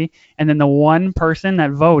crazy. And then the one person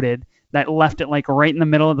that voted that left it like right in the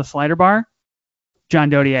middle of the slider bar,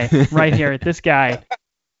 John Dodier, right here, this guy.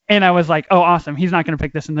 And I was like, oh, awesome. He's not going to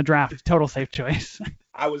pick this in the draft. Total safe choice.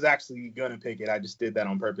 I was actually going to pick it. I just did that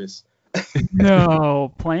on purpose.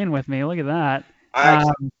 No, playing with me. Look at that. I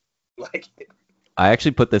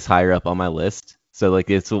actually put this higher up on my list. So like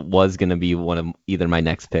this was going to be one of either my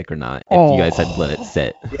next pick or not if you guys had let it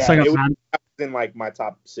sit. Yeah, so it was in like my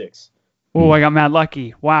top 6. Oh, I got mad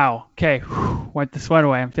lucky. Wow. Okay. Wipe the sweat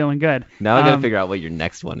away. I'm feeling good. Now I got to figure out what your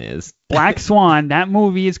next one is. Black Swan. That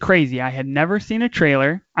movie is crazy. I had never seen a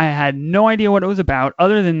trailer. I had no idea what it was about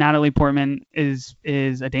other than Natalie Portman is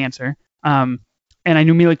a dancer. And I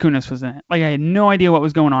knew Mila Kunis was in it. Like, I had no idea what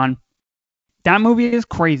was going on. That movie is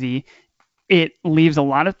crazy. It leaves a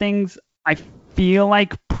lot of things, I feel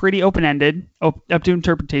like, pretty open-ended, up to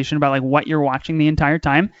interpretation about like what you're watching the entire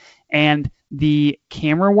time. And the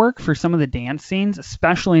camera work for some of the dance scenes,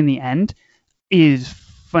 especially in the end, is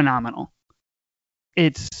phenomenal.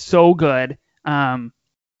 It's so good. And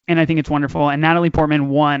I think it's wonderful. And Natalie Portman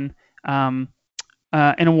won an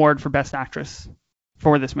award for Best Actress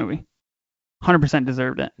for this movie. 100%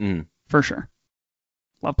 deserved it. For sure.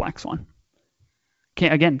 Love Black Swan.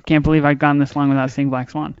 Can't believe I've gone this long without seeing Black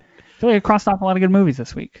Swan. I feel like I crossed off a lot of good movies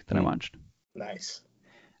this week that I watched. Nice.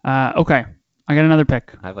 Okay. I got another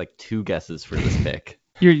pick. I have like 2 guesses for this pick.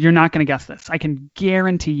 You're not going to guess this. I can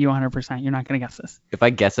guarantee you 100% you're not going to guess this. If I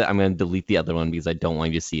guess it, I'm going to delete the other one because I don't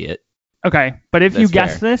want you to see it. Okay. But if you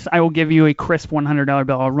guess this, I will give you a crisp $100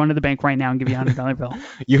 bill. I'll run to the bank right now and give you a $100 bill.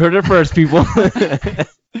 You heard it first, people.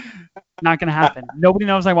 Not going to happen. Nobody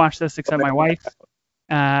knows I watched this except my wife,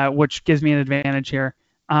 which gives me an advantage here.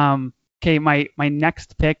 Okay, my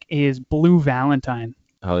next pick is Blue Valentine.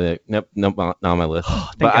 Oh, yeah. Nope, not on my list.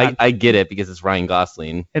 But I get it because it's Ryan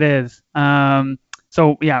Gosling. It is.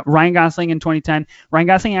 So, yeah, Ryan Gosling in 2010. Ryan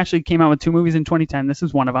Gosling actually came out with 2 movies in 2010. This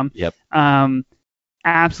is one of them. Yep.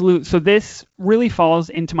 Absolute. So this really falls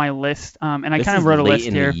into my list, and I kind of wrote a list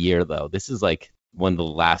here. This is late in the year, though. This is like one of the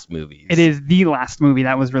last movies. It is the last movie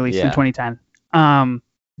that was released in 2010.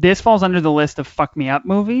 This falls under the list of fuck me up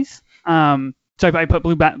movies. So I put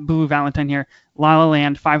Blue Valentine here. La La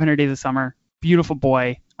Land, 500 Days of Summer, Beautiful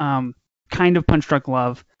Boy, kind of Punch Drunk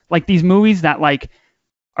Love. Like these movies that like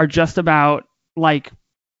are just about like,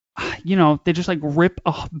 they just like rip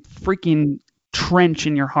a freaking trench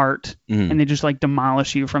in your heart and they just like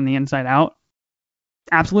demolish you from the inside out.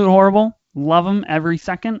 Absolute horrible. Love them every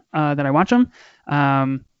second that I watch them.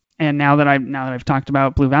 And now that I've talked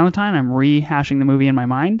about Blue Valentine, I'm rehashing the movie in my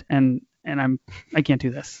mind, and I can't do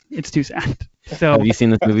this. It's too sad. So have you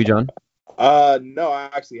seen this movie, John? No,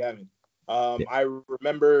 I actually haven't. I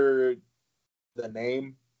remember the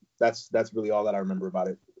name. That's really all that I remember about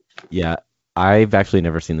it. Yeah, I've actually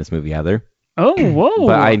never seen this movie either. Oh, whoa!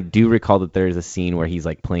 But I do recall that there's a scene where he's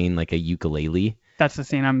like playing like a ukulele. That's the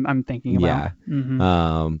scene I'm thinking about. Yeah.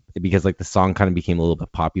 Mm-hmm. Because like the song kind of became a little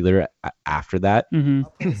bit popular after that. Mm-hmm.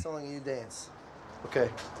 I'll play a song and you dance. Okay.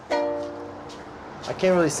 I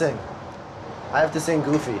can't really sing. I have to sing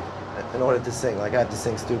goofy in order to sing. Like I have to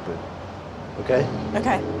sing stupid. Okay?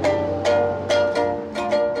 Okay.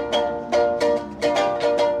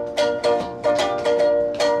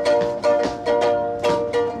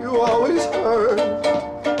 You always hurt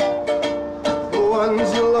the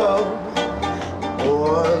ones you love.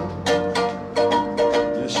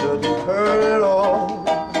 You shouldn't hurt at all.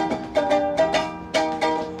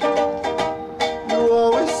 You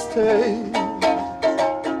always stay.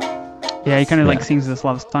 Yeah, he kind of like sings this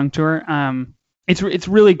love song to her. It's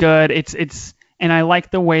really good. It's and I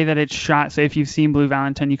like the way that it's shot. So if you've seen Blue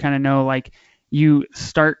Valentine, you kind of know like you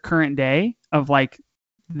start current day of like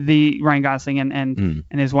the Ryan Gosling and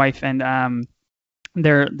his wife and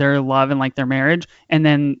their love and like their marriage, and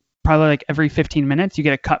then probably like every 15 minutes you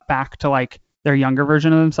get a cut back to like their younger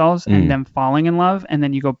version of themselves and them falling in love, and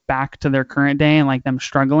then you go back to their current day and like them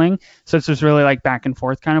struggling. So it's just really like back and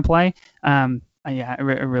forth kind of play. Yeah, I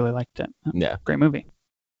really liked it. Yeah, great movie.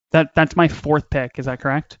 That's my fourth pick. Is that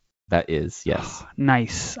correct? That is, yes. Oh,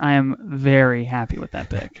 nice. I am very happy with that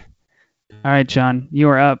pick. All right, John, you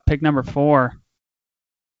are up. Pick number 4.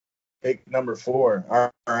 Pick number 4.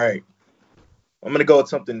 All right. I'm gonna go with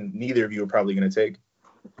something neither of you are probably gonna take.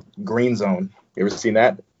 Green Zone. You ever seen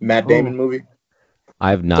that Matt Damon movie? I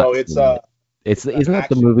have not. So it's isn't that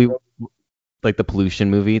the movie, like the pollution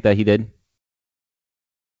movie that he did?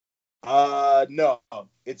 No.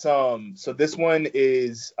 It's so this one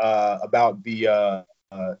is about the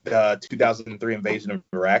 2003 invasion of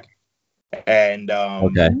Iraq, and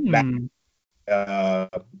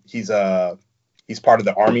he's part of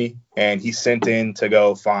the army, and he's sent in to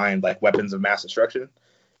go find like weapons of mass destruction,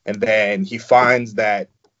 and then he finds that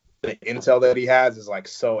the intel that he has is like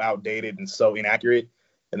so outdated and so inaccurate,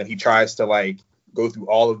 and then he tries to like go through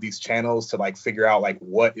all of these channels to like figure out like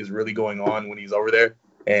what is really going on when he's over there,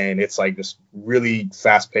 and it's like this really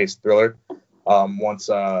fast-paced thriller. Once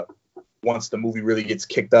the movie really gets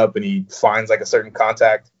kicked up and he finds like a certain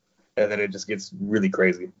contact, and then it just gets really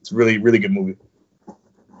crazy. It's really, really good movie.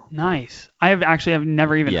 Nice. I've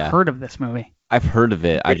never even heard of this movie. I've heard of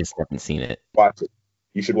it. I just haven't seen it. Watch it.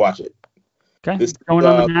 You should watch it. Okay. This going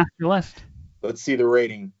on the master list. Let's see the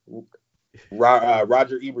rating.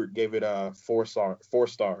 Roger Ebert gave it 4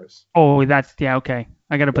 stars. Oh, okay.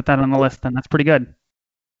 I got to put that on the list then. That's pretty good.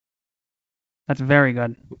 That's very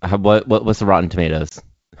good. What's the Rotten Tomatoes?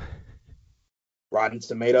 Rotten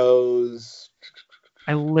Tomatoes.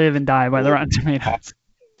 I live and die by the Rotten Tomatoes.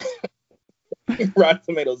 Rotten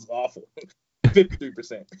Tomatoes is awful.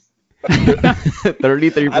 53%.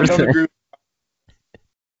 33%. I don't agree.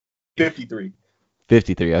 53.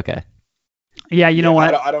 53. Okay. Yeah, you know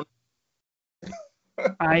what? I don't.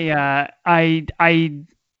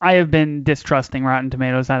 I have been distrusting Rotten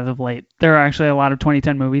Tomatoes as of late. There are actually a lot of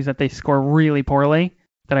 2010 movies that they score really poorly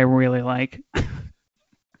that I really like.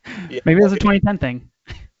 Maybe it's a 2010 thing.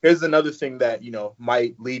 Here's another thing that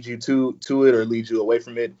might lead you to it or lead you away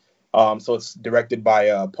from it. So it's directed by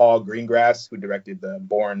Paul Greengrass, who directed the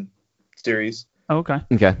Bourne series. Oh, okay.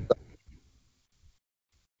 Okay.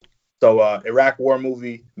 So Iraq War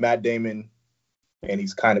movie, Matt Damon, and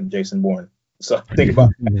he's kind of Jason Bourne. So think about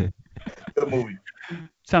it. Good movie.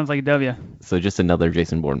 Sounds like a W. So just another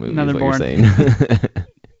Jason Bourne movie. Another is what Bourne. You're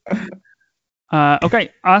saying. Okay,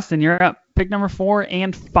 Austin, you're up. Pick number 4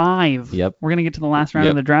 and 5. Yep. We're gonna get to the last round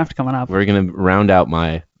of the draft coming up. We're gonna round out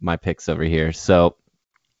my picks over here. So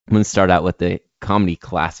I'm gonna start out with the comedy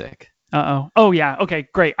classic. Oh yeah. Okay,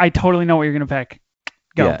 great. I totally know what you're gonna pick.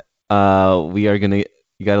 Go. Yeah. We are gonna.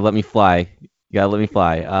 You gotta let me fly.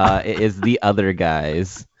 It is The Other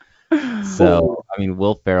Guys. So I mean,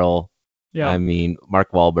 Will Ferrell. Yeah. I mean,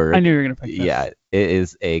 Mark Wahlberg. I knew you were gonna pick this. Yeah, it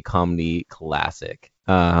is a comedy classic.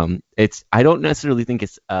 I don't necessarily think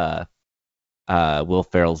it's Will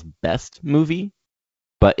Ferrell's best movie,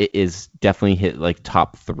 but it is definitely hit like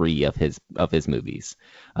top 3 of his movies.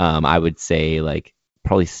 I would say like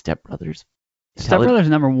probably Step Brothers. Step Brothers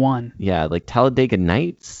number 1. Yeah, like Talladega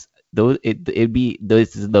Nights. It'd be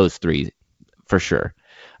those 3 for sure.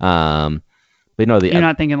 But no, you're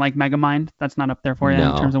not thinking like Megamind? That's not up there for you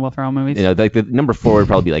in terms of Will Ferrell movies? You know, like the number 4 would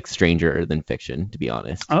probably be like Stranger Than Fiction, to be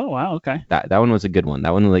honest. Oh, wow, okay. That one was a good one.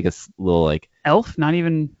 That one like a little like... Elf? Not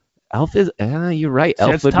even... Elf is... you're right. So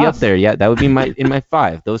Elf would be up there. Yeah, that would be in my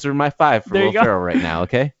 5. Those are my 5 for Will Ferrell right now,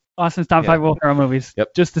 okay? Austin's top 5 Will Ferrell movies.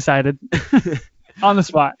 Yep. Just decided. On the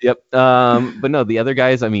spot. Yep. But no, the other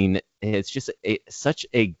guys, I mean, it's just such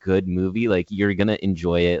a good movie. Like, you're gonna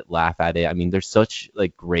enjoy it, laugh at it. I mean, there's such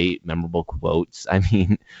like great, memorable quotes. I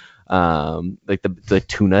mean, like the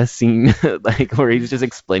tuna scene, like where he's just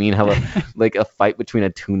explaining how a fight between a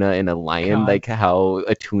tuna and a lion, like how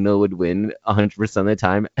a tuna would win 100% of the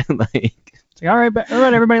time. Like, it's like, all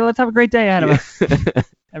right, everybody, let's have a great day ahead of us.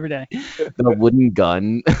 Every day. The wooden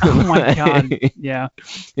gun. Oh my god. Yeah.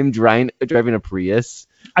 Him driving a Prius.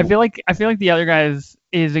 I feel like the other guys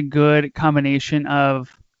is a good combination of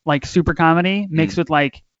like super comedy mixed with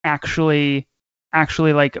like actually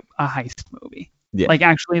like a heist movie. Yeah. Like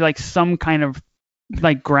actually like some kind of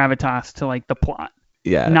like gravitas to like the plot.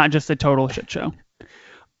 Yeah. Not just a total shit show.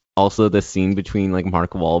 Also, the scene between like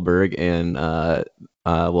Mark Wahlberg and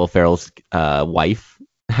Will Ferrell's wife.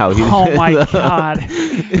 Oh my god.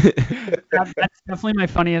 That's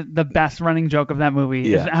definitely the best running joke of that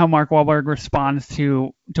movie is how Mark Wahlberg responds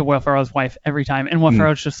to Will Ferrell's wife every time, and Will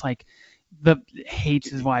Ferrell's just like hates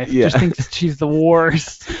his wife, just thinks she's the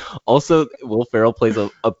worst. Also, Will Ferrell plays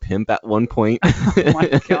a pimp at one point. Oh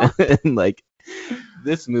my god. And like,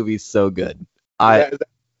 this movie's so good. Is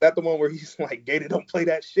that the one where he's like, Gator, don't play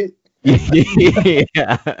that shit?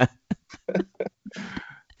 Yeah.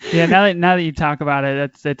 Yeah, now that you talk about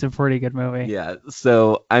it, it's a pretty good movie. Yeah.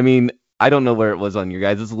 So, I mean, I don't know where it was on your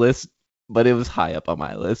guys' list, but it was high up on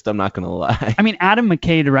my list. I'm not gonna lie. I mean, Adam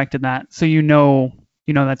McKay directed that, so you know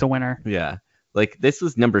that's a winner. Yeah. Like, this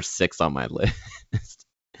was number 6 on my list.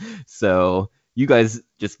 So you guys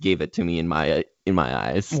just gave it to me in my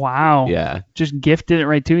eyes. Wow. Yeah. Just gifted it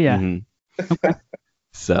right to you. Mm-hmm. Okay.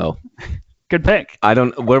 So. Good pick.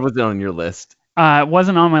 Where was it on your list? It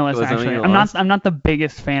wasn't on my list actually. I'm not the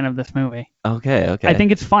biggest fan of this movie. Okay. I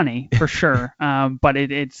think it's funny for sure, but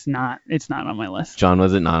it's not on my list. John,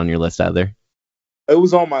 was it not on your list either? It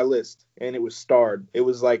was on my list, and it was starred. It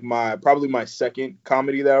was like probably my second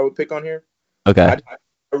comedy that I would pick on here. Okay.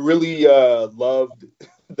 I really loved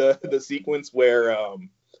the sequence where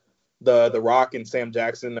the Rock and Sam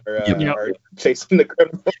Jackson are chasing the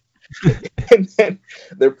criminal. And then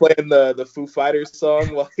they're playing the Foo Fighters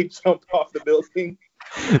song while he jumped off the building.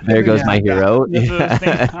 There goes my hero.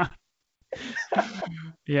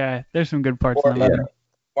 Yeah, there's some good parts in that.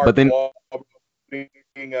 But then being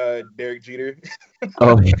Derek Jeter.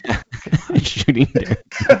 Oh yeah, shooting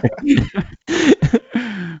Derek.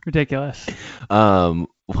 Ridiculous. What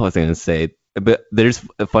was I gonna say? But there's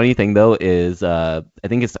a funny thing though is I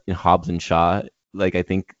think it's in Hobbs and Shaw. Like, I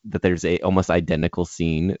think that there's a almost identical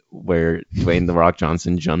scene where Dwayne "The Rock"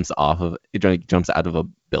 Johnson jumps out of a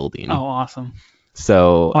building. Oh, awesome!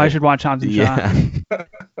 So I should watch Hobbs and Shaw.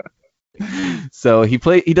 So he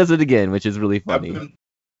does it again, which is really funny.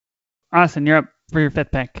 Austin, you're up for your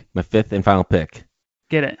 5th pick. My 5th and final pick.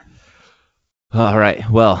 Get it. All right.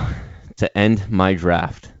 Well, to end my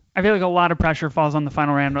draft. I feel like a lot of pressure falls on the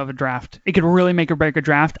final round of a draft. It could really make or break a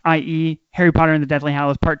draft, i.e. Harry Potter and the Deathly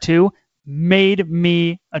Hallows Part 2 made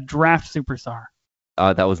me a draft superstar.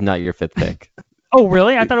 That was not your 5th pick. Oh,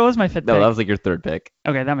 really? I thought it was my 5th pick. No, that was like your 3rd pick.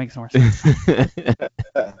 Okay, that makes more sense.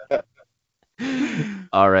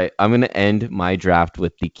 All right. I'm going to end my draft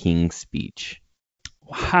with The King's Speech.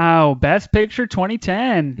 Wow. Best Picture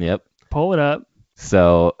 2010. Yep. Pull it up.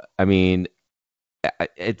 So, I mean,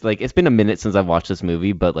 it's been a minute since I've watched this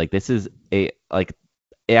movie, but like this is it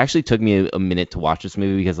actually took me a minute to watch this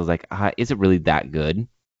movie because I was like, is it really that good?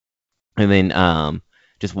 And then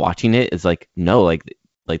just watching it is like, no, like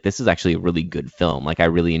this is actually a really good film. Like, I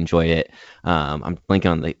really enjoyed it. I'm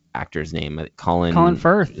blanking on the actor's name, Colin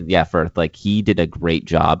Firth. Yeah, Firth. Like, he did a great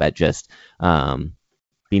job at just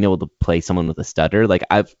being able to play someone with a stutter. Like,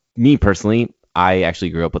 me personally, I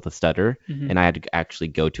actually grew up with a stutter, and I had to actually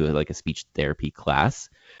go to a speech therapy class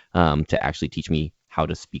to actually teach me how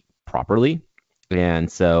to speak properly.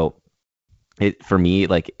 And so for me,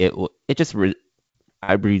 like it just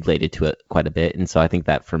I related to it quite a bit. And so I think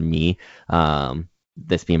that for me,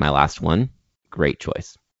 this being my last one, great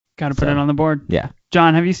choice. Got to put it on the board. Yeah.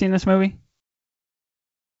 John, have you seen this movie?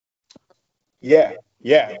 Yeah.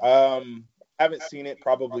 haven't seen it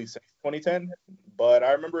probably since 2010, but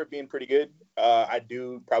I remember it being pretty good. I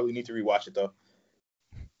do probably need to rewatch it though.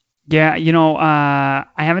 Yeah,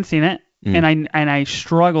 I haven't seen it, and I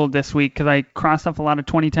struggled this week because I crossed off a lot of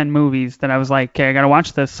 2010 movies that I was like, okay, I gotta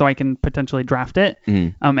watch this so I can potentially draft it.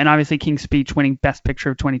 And obviously King's Speech winning Best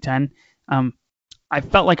Picture of 2010. I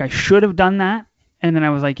felt like I should have done that, and then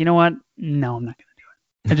I was like, you know what? No, I'm not gonna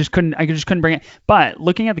do it. I just couldn't bring it. But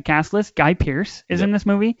looking at the cast list, Guy Pearce is in this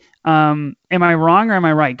movie. Am I wrong or am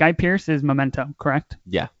I right? Guy Pearce is Memento, correct?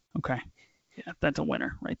 Yeah. Okay. Yeah, that's a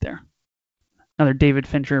winner right there. Another David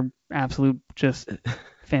Fincher, absolute just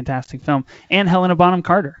fantastic film. And Helena Bonham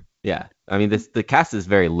Carter. Yeah. I mean, the cast is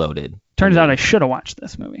very loaded. Turns out I should have watched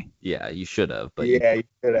this movie. Yeah, you should have. But you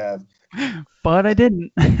should have. But I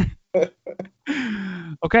didn't.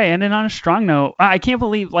 Okay, and then on a strong note, I can't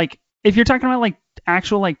believe, like, if you're talking about, like,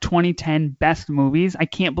 actual, like, 2010 best movies, I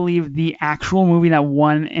can't believe the actual movie that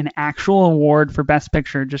won an actual award for Best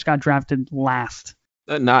Picture just got drafted last.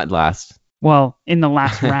 Not last. Well, in the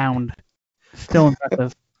last round. Still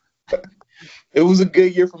impressive. It was a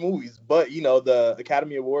good year for movies, but the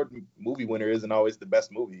Academy Award movie winner isn't always the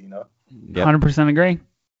best movie. Yep. 100% agree.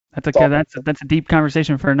 That's okay. That's a deep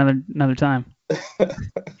conversation for another time.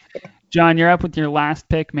 John, you're up with your last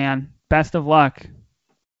pick, man. Best of luck.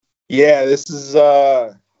 Yeah, this is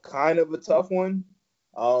kind of a tough one.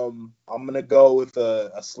 I'm gonna go with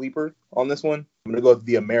a sleeper on this one. I'm gonna go with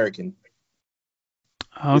The American.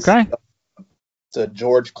 Okay. It's a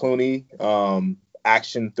George Clooney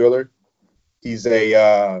action thriller. He's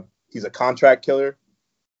a contract killer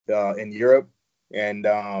in Europe, and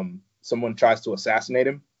someone tries to assassinate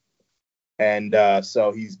him. And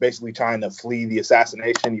so he's basically trying to flee the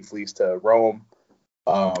assassination. He flees to Rome,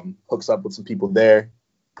 hooks up with some people there.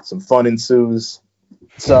 Some fun ensues.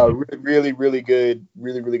 It's a really, really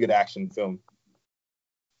good action film.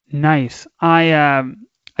 Nice. I've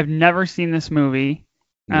never seen this movie.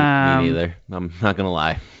 Me neither. I'm not gonna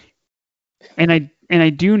lie. And I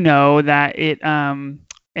do know that it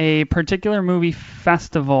a particular movie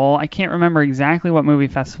festival. I can't remember exactly what movie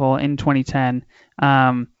festival in 2010.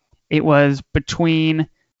 It was between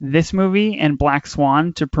this movie and Black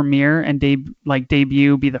Swan to premiere and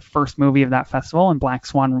debut, be the first movie of that festival, and Black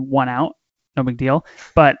Swan won out. No big deal.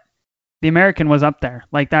 But The American was up there.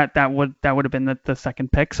 Like that would have been the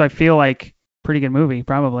second pick. So I feel like pretty good movie,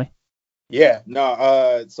 probably. Yeah,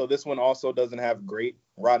 no, so this one also doesn't have great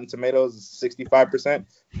Rotten Tomatoes, 65%,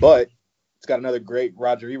 but it's got another great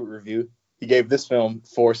Roger Ebert review. He gave this film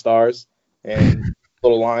 4 stars, and a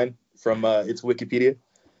little line from its Wikipedia.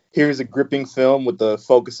 Here's a gripping film with the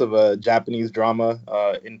focus of a Japanese drama,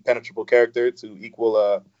 impenetrable character to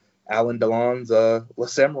equal Alain Delon's La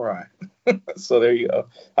Samurai. So there you go.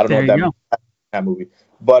 I don't know if that movie,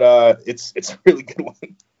 but it's a really good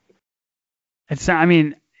one. It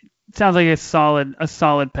sounds like a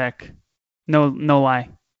solid pick. No lie.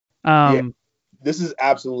 Yeah, this is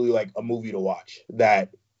absolutely like a movie to watch that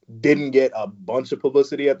didn't get a bunch of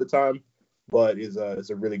publicity at the time, but is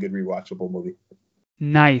a really good rewatchable movie.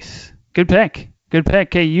 Nice. Good pick.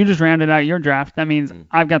 Okay, you just rounded out your draft. That means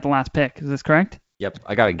I've got the last pick. Is this correct? Yep,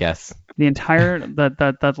 I got a guess. The entire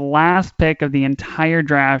the last pick of the entire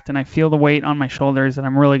draft, and I feel the weight on my shoulders that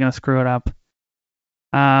I'm really gonna screw it up.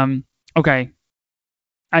 Okay.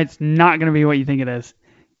 It's not going to be what you think it is.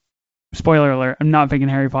 Spoiler alert, I'm not picking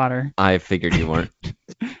Harry Potter. I figured you weren't.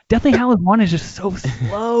 Deathly Hallows 1 is just so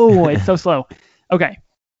slow. It's so slow. Okay.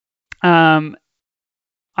 I'm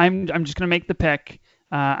just going to make the pick.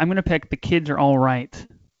 I'm going to pick The Kids Are All Right.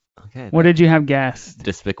 Okay. What did you have guessed?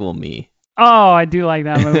 Despicable Me. Oh, I do like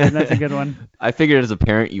that movie. That's a good one. I figured as a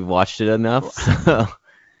parent you've watched it enough, so...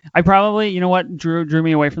 I probably, you know what, drew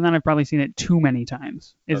me away from that. I've probably seen it too many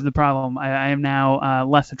times is the problem. I am now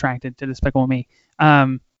less attracted to Despicable Me.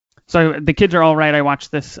 So The Kids Are All Right. I watched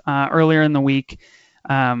this earlier in the week.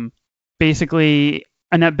 Basically,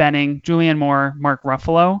 Annette Bening, Julianne Moore, Mark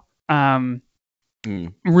Ruffalo.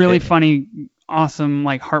 Really funny, awesome,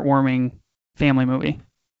 like heartwarming family movie.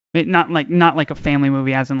 Not like a family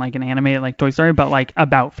movie as in like an animated like Toy Story, but like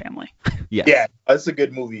about family. Yeah, it's a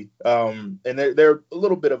good movie. And they're a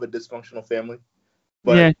little bit of a dysfunctional family,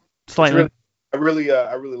 but yeah, slightly. I really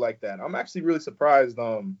like that. I'm actually really surprised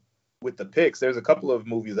with the picks. There's a couple of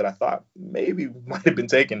movies that I thought maybe might have been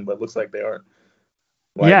taken, but looks like they aren't.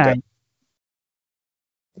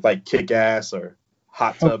 Like Kick-Ass or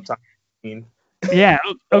Hot Tub Time. Yeah.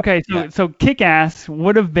 Okay. So Kick-Ass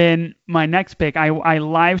would have been my next pick. I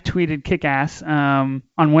live tweeted Kick-Ass on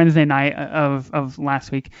Wednesday night of last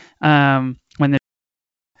week.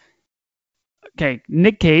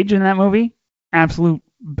 Nick Cage in that movie, absolute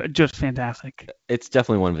just fantastic. It's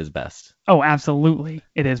definitely one of his best. Oh, absolutely.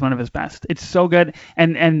 It is one of his best. It's so good.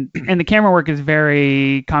 And the camera work is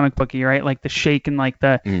very comic booky, right? Like the shake and like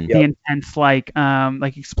the intense like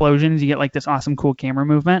explosions. You get like this awesome, cool camera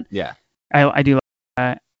movement. Yeah. I do.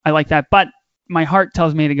 I like that. But my heart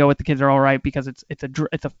tells me to go with The Kids Are All Right because it's a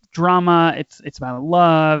drama. It's about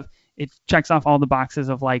love. It checks off all the boxes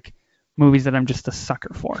of like movies that I'm just a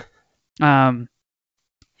sucker for.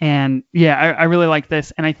 And yeah, I really like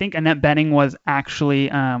this. And I think Annette Bening was actually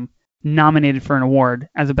nominated for an award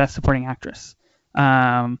as a Best Supporting Actress.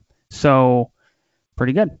 So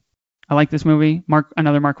pretty good. I like this movie.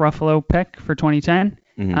 Another Mark Ruffalo pick for 2010.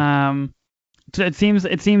 Mm-hmm. So it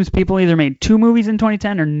seems people either made 2 movies in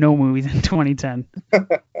 2010 or no movies in 2010.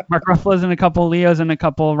 Mark Ruffalo's in a couple, Leo's in a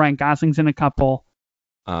couple, Ryan Gosling's in a couple.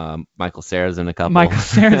 Michael Cera's in a couple.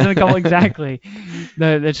 Exactly.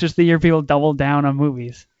 It's just the year people doubled down on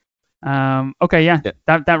movies. Okay, yeah.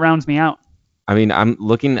 That rounds me out. I mean, I'm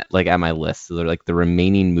looking at my list. So they're like the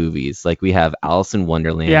remaining movies. Like we have Alice in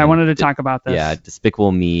Wonderland. Yeah, I wanted to talk about this. Yeah,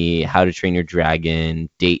 Despicable Me, How to Train Your Dragon,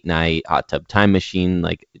 Date Night, Hot Tub Time Machine,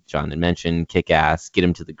 like John had mentioned, Kick-Ass, Get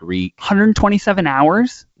Him to the Greek. 127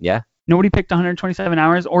 Hours? Yeah. Nobody picked 127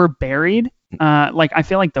 Hours or Buried. I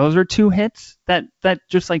feel like those are 2 hits that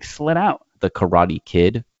just like slid out. The Karate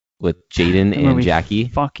Kid with Jaden and Jackie.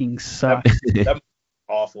 Fucking sucks. That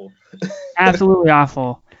awful. Absolutely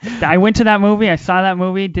awful. I went to that movie. I saw that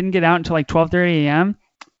movie. Didn't get out until like 12:30 a.m.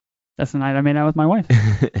 That's the night I made out with my wife.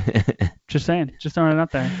 Just saying. Just throwing it out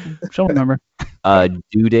there. She'll remember.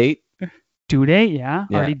 Due Date. Due Date, yeah.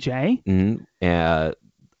 RDJ.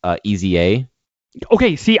 Mm-hmm. Easy A.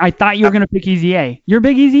 Okay, see, I thought you were going to pick Easy A. You're a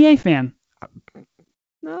big Easy A fan.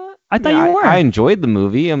 I thought you were. I enjoyed the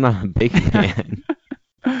movie. I'm not a big fan.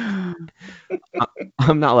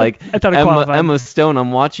 I'm not like Emma Stone.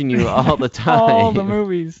 I'm watching you all the time. All the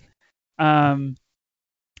movies. And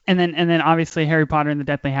then obviously Harry Potter and the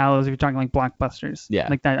Deathly Hallows. If you're talking like blockbusters, yeah,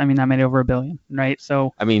 like that. I mean, that made over $1 billion, right?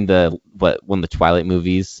 So I mean, one of the Twilight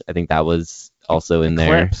movies. I think that was also in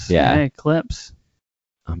there. Yeah, Eclipse.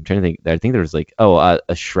 I'm trying to think. I think there was like a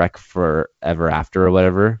Shrek Forever After or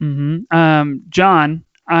whatever. Mm-hmm. John,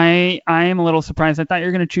 I am a little surprised. I thought you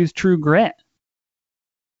were going to choose True Grit.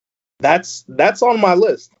 That's on my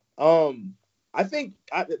list. I think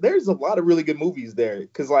there's a lot of really good movies there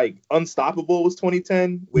because like Unstoppable was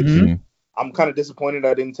 2010, which I'm kind of disappointed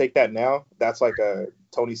I didn't take that now. That's like a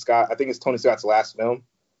Tony Scott. I think it's Tony Scott's last film,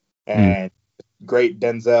 and great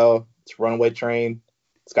Denzel. It's Runaway Train.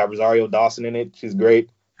 It's got Rosario Dawson in it. She's great.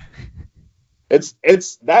 It's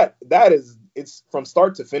from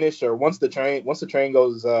start to finish, or once the train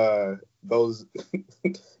goes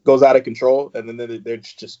goes out of control, and then they're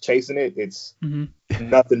just chasing it. It's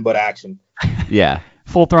nothing but action. Yeah,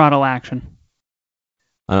 full throttle action.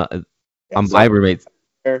 My roommates.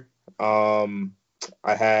 I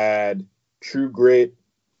had True Grit.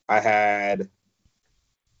 I had a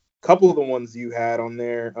couple of the ones you had on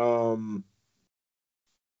there.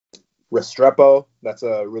 Restrepo. That's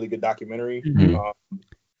a really good documentary.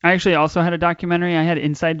 I actually also had a documentary. I had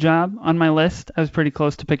Inside Job on my list. I was pretty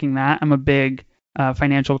close to picking that. I'm a big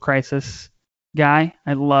financial crisis guy.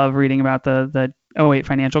 I love reading about the 2008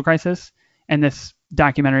 financial crisis, and this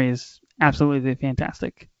documentary is absolutely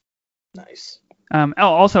fantastic. Nice.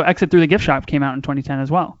 Also, Exit Through the Gift Shop came out in 2010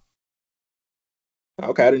 as well.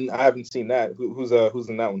 Okay, I haven't seen that. Who's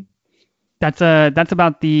in that one? That's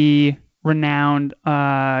about the renowned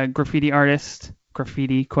graffiti artist,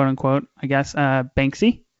 quote unquote, I guess,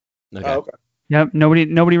 Banksy. Okay. Oh, okay. Yep.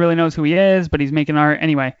 Nobody really knows who he is, but he's making art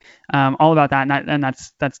anyway. All about that, and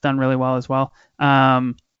that's done really well as well.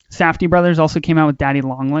 Safdie Brothers also came out with Daddy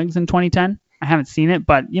Longlegs in 2010. I haven't seen it,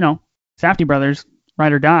 but Safdie Brothers,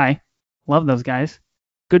 Ride or Die, love those guys.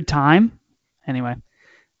 Good time. Anyway,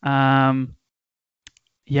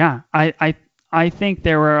 yeah, I think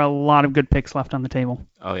there were a lot of good picks left on the table.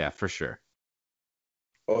 Oh yeah, for sure.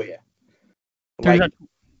 Oh yeah. Like,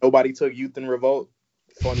 Nobody Took Youth in Revolt.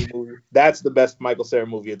 Funny movie. That's the best Michael Cera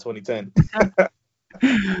movie of 2010.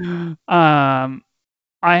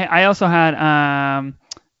 I also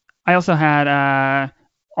had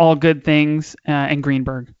All Good Things and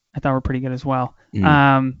Greenberg. I thought were pretty good as well.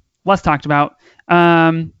 Less talked about.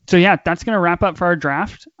 So yeah, that's gonna wrap up for our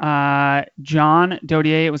draft. John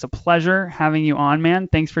Dodier, it was a pleasure having you on, man.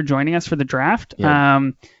 Thanks for joining us for the draft.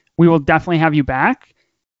 Yep. We will definitely have you back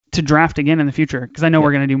to draft again in the future because I know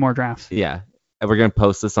we're gonna do more drafts. Yeah, and we're gonna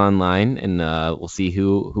post this online, and we'll see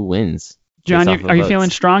who wins. John, are you feeling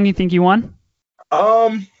strong? You think you won?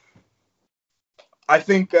 I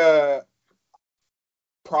think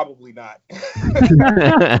probably not.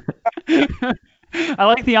 I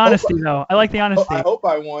like the honesty, though. I like the honesty. I hope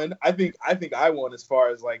I won. I think I won as far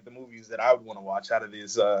as like the movies that I would want to watch out of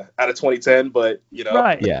these out of 2010. But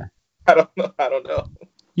right. Yeah. I don't know.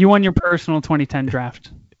 You won your personal 2010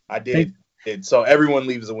 draft. I did. So everyone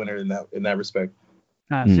leaves a winner in that respect.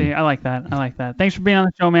 See, I like that. Thanks for being on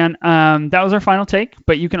the show, man. That was our final take,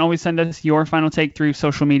 but you can always send us your final take through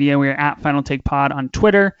social media. We're at Final Take Pod on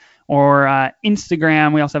Twitter or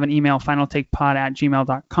Instagram. We also have an email,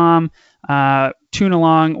 finaltakepod@gmail.com. Tune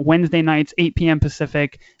along Wednesday nights, 8 p.m.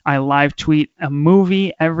 Pacific. I live tweet a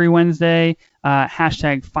movie every Wednesday.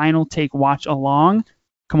 Hashtag Final Take Watch Along.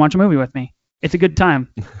 Come watch a movie with me. It's a good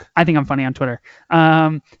time. I think I'm funny on Twitter.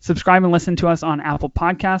 Subscribe and listen to us on Apple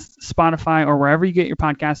Podcasts, Spotify, or wherever you get your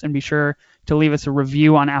podcasts, and be sure to leave us a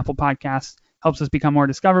review on Apple Podcasts. Helps us become more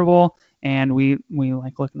discoverable, and we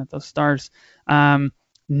like looking at those stars.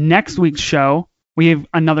 Next week's show, we have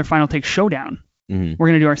another Final Take Showdown. Mm-hmm. We're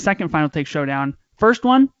going to do our second Final Take Showdown. First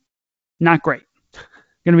one, not great.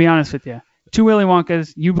 Going to be honest with you. 2 Willy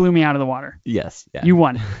Wonkas, you blew me out of the water. Yes. Yeah. You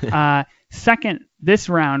won. Second, this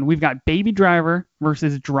round, we've got Baby Driver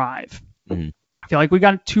versus Drive. Mm-hmm. I feel like we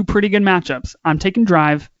got 2 pretty good matchups. I'm taking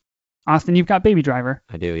Drive. Austin, you've got Baby Driver.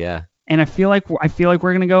 I do, yeah. And I feel like we're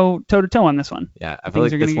going to go toe-to-toe on this one. Yeah, I feel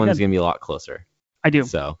like this one's going to be a lot closer. I do.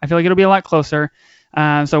 So I feel like it'll be a lot closer.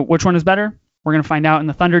 So which one is better? We're going to find out in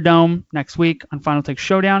the Thunderdome next week on Final Take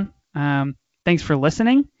Showdown. Thanks for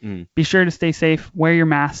listening. Be sure to stay safe, wear your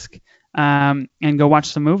mask, and go watch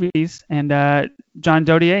some movies. And John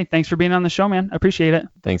Dodier, thanks for being on the show, man. I appreciate it.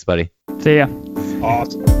 Thanks, buddy. See ya.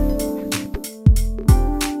 Awesome.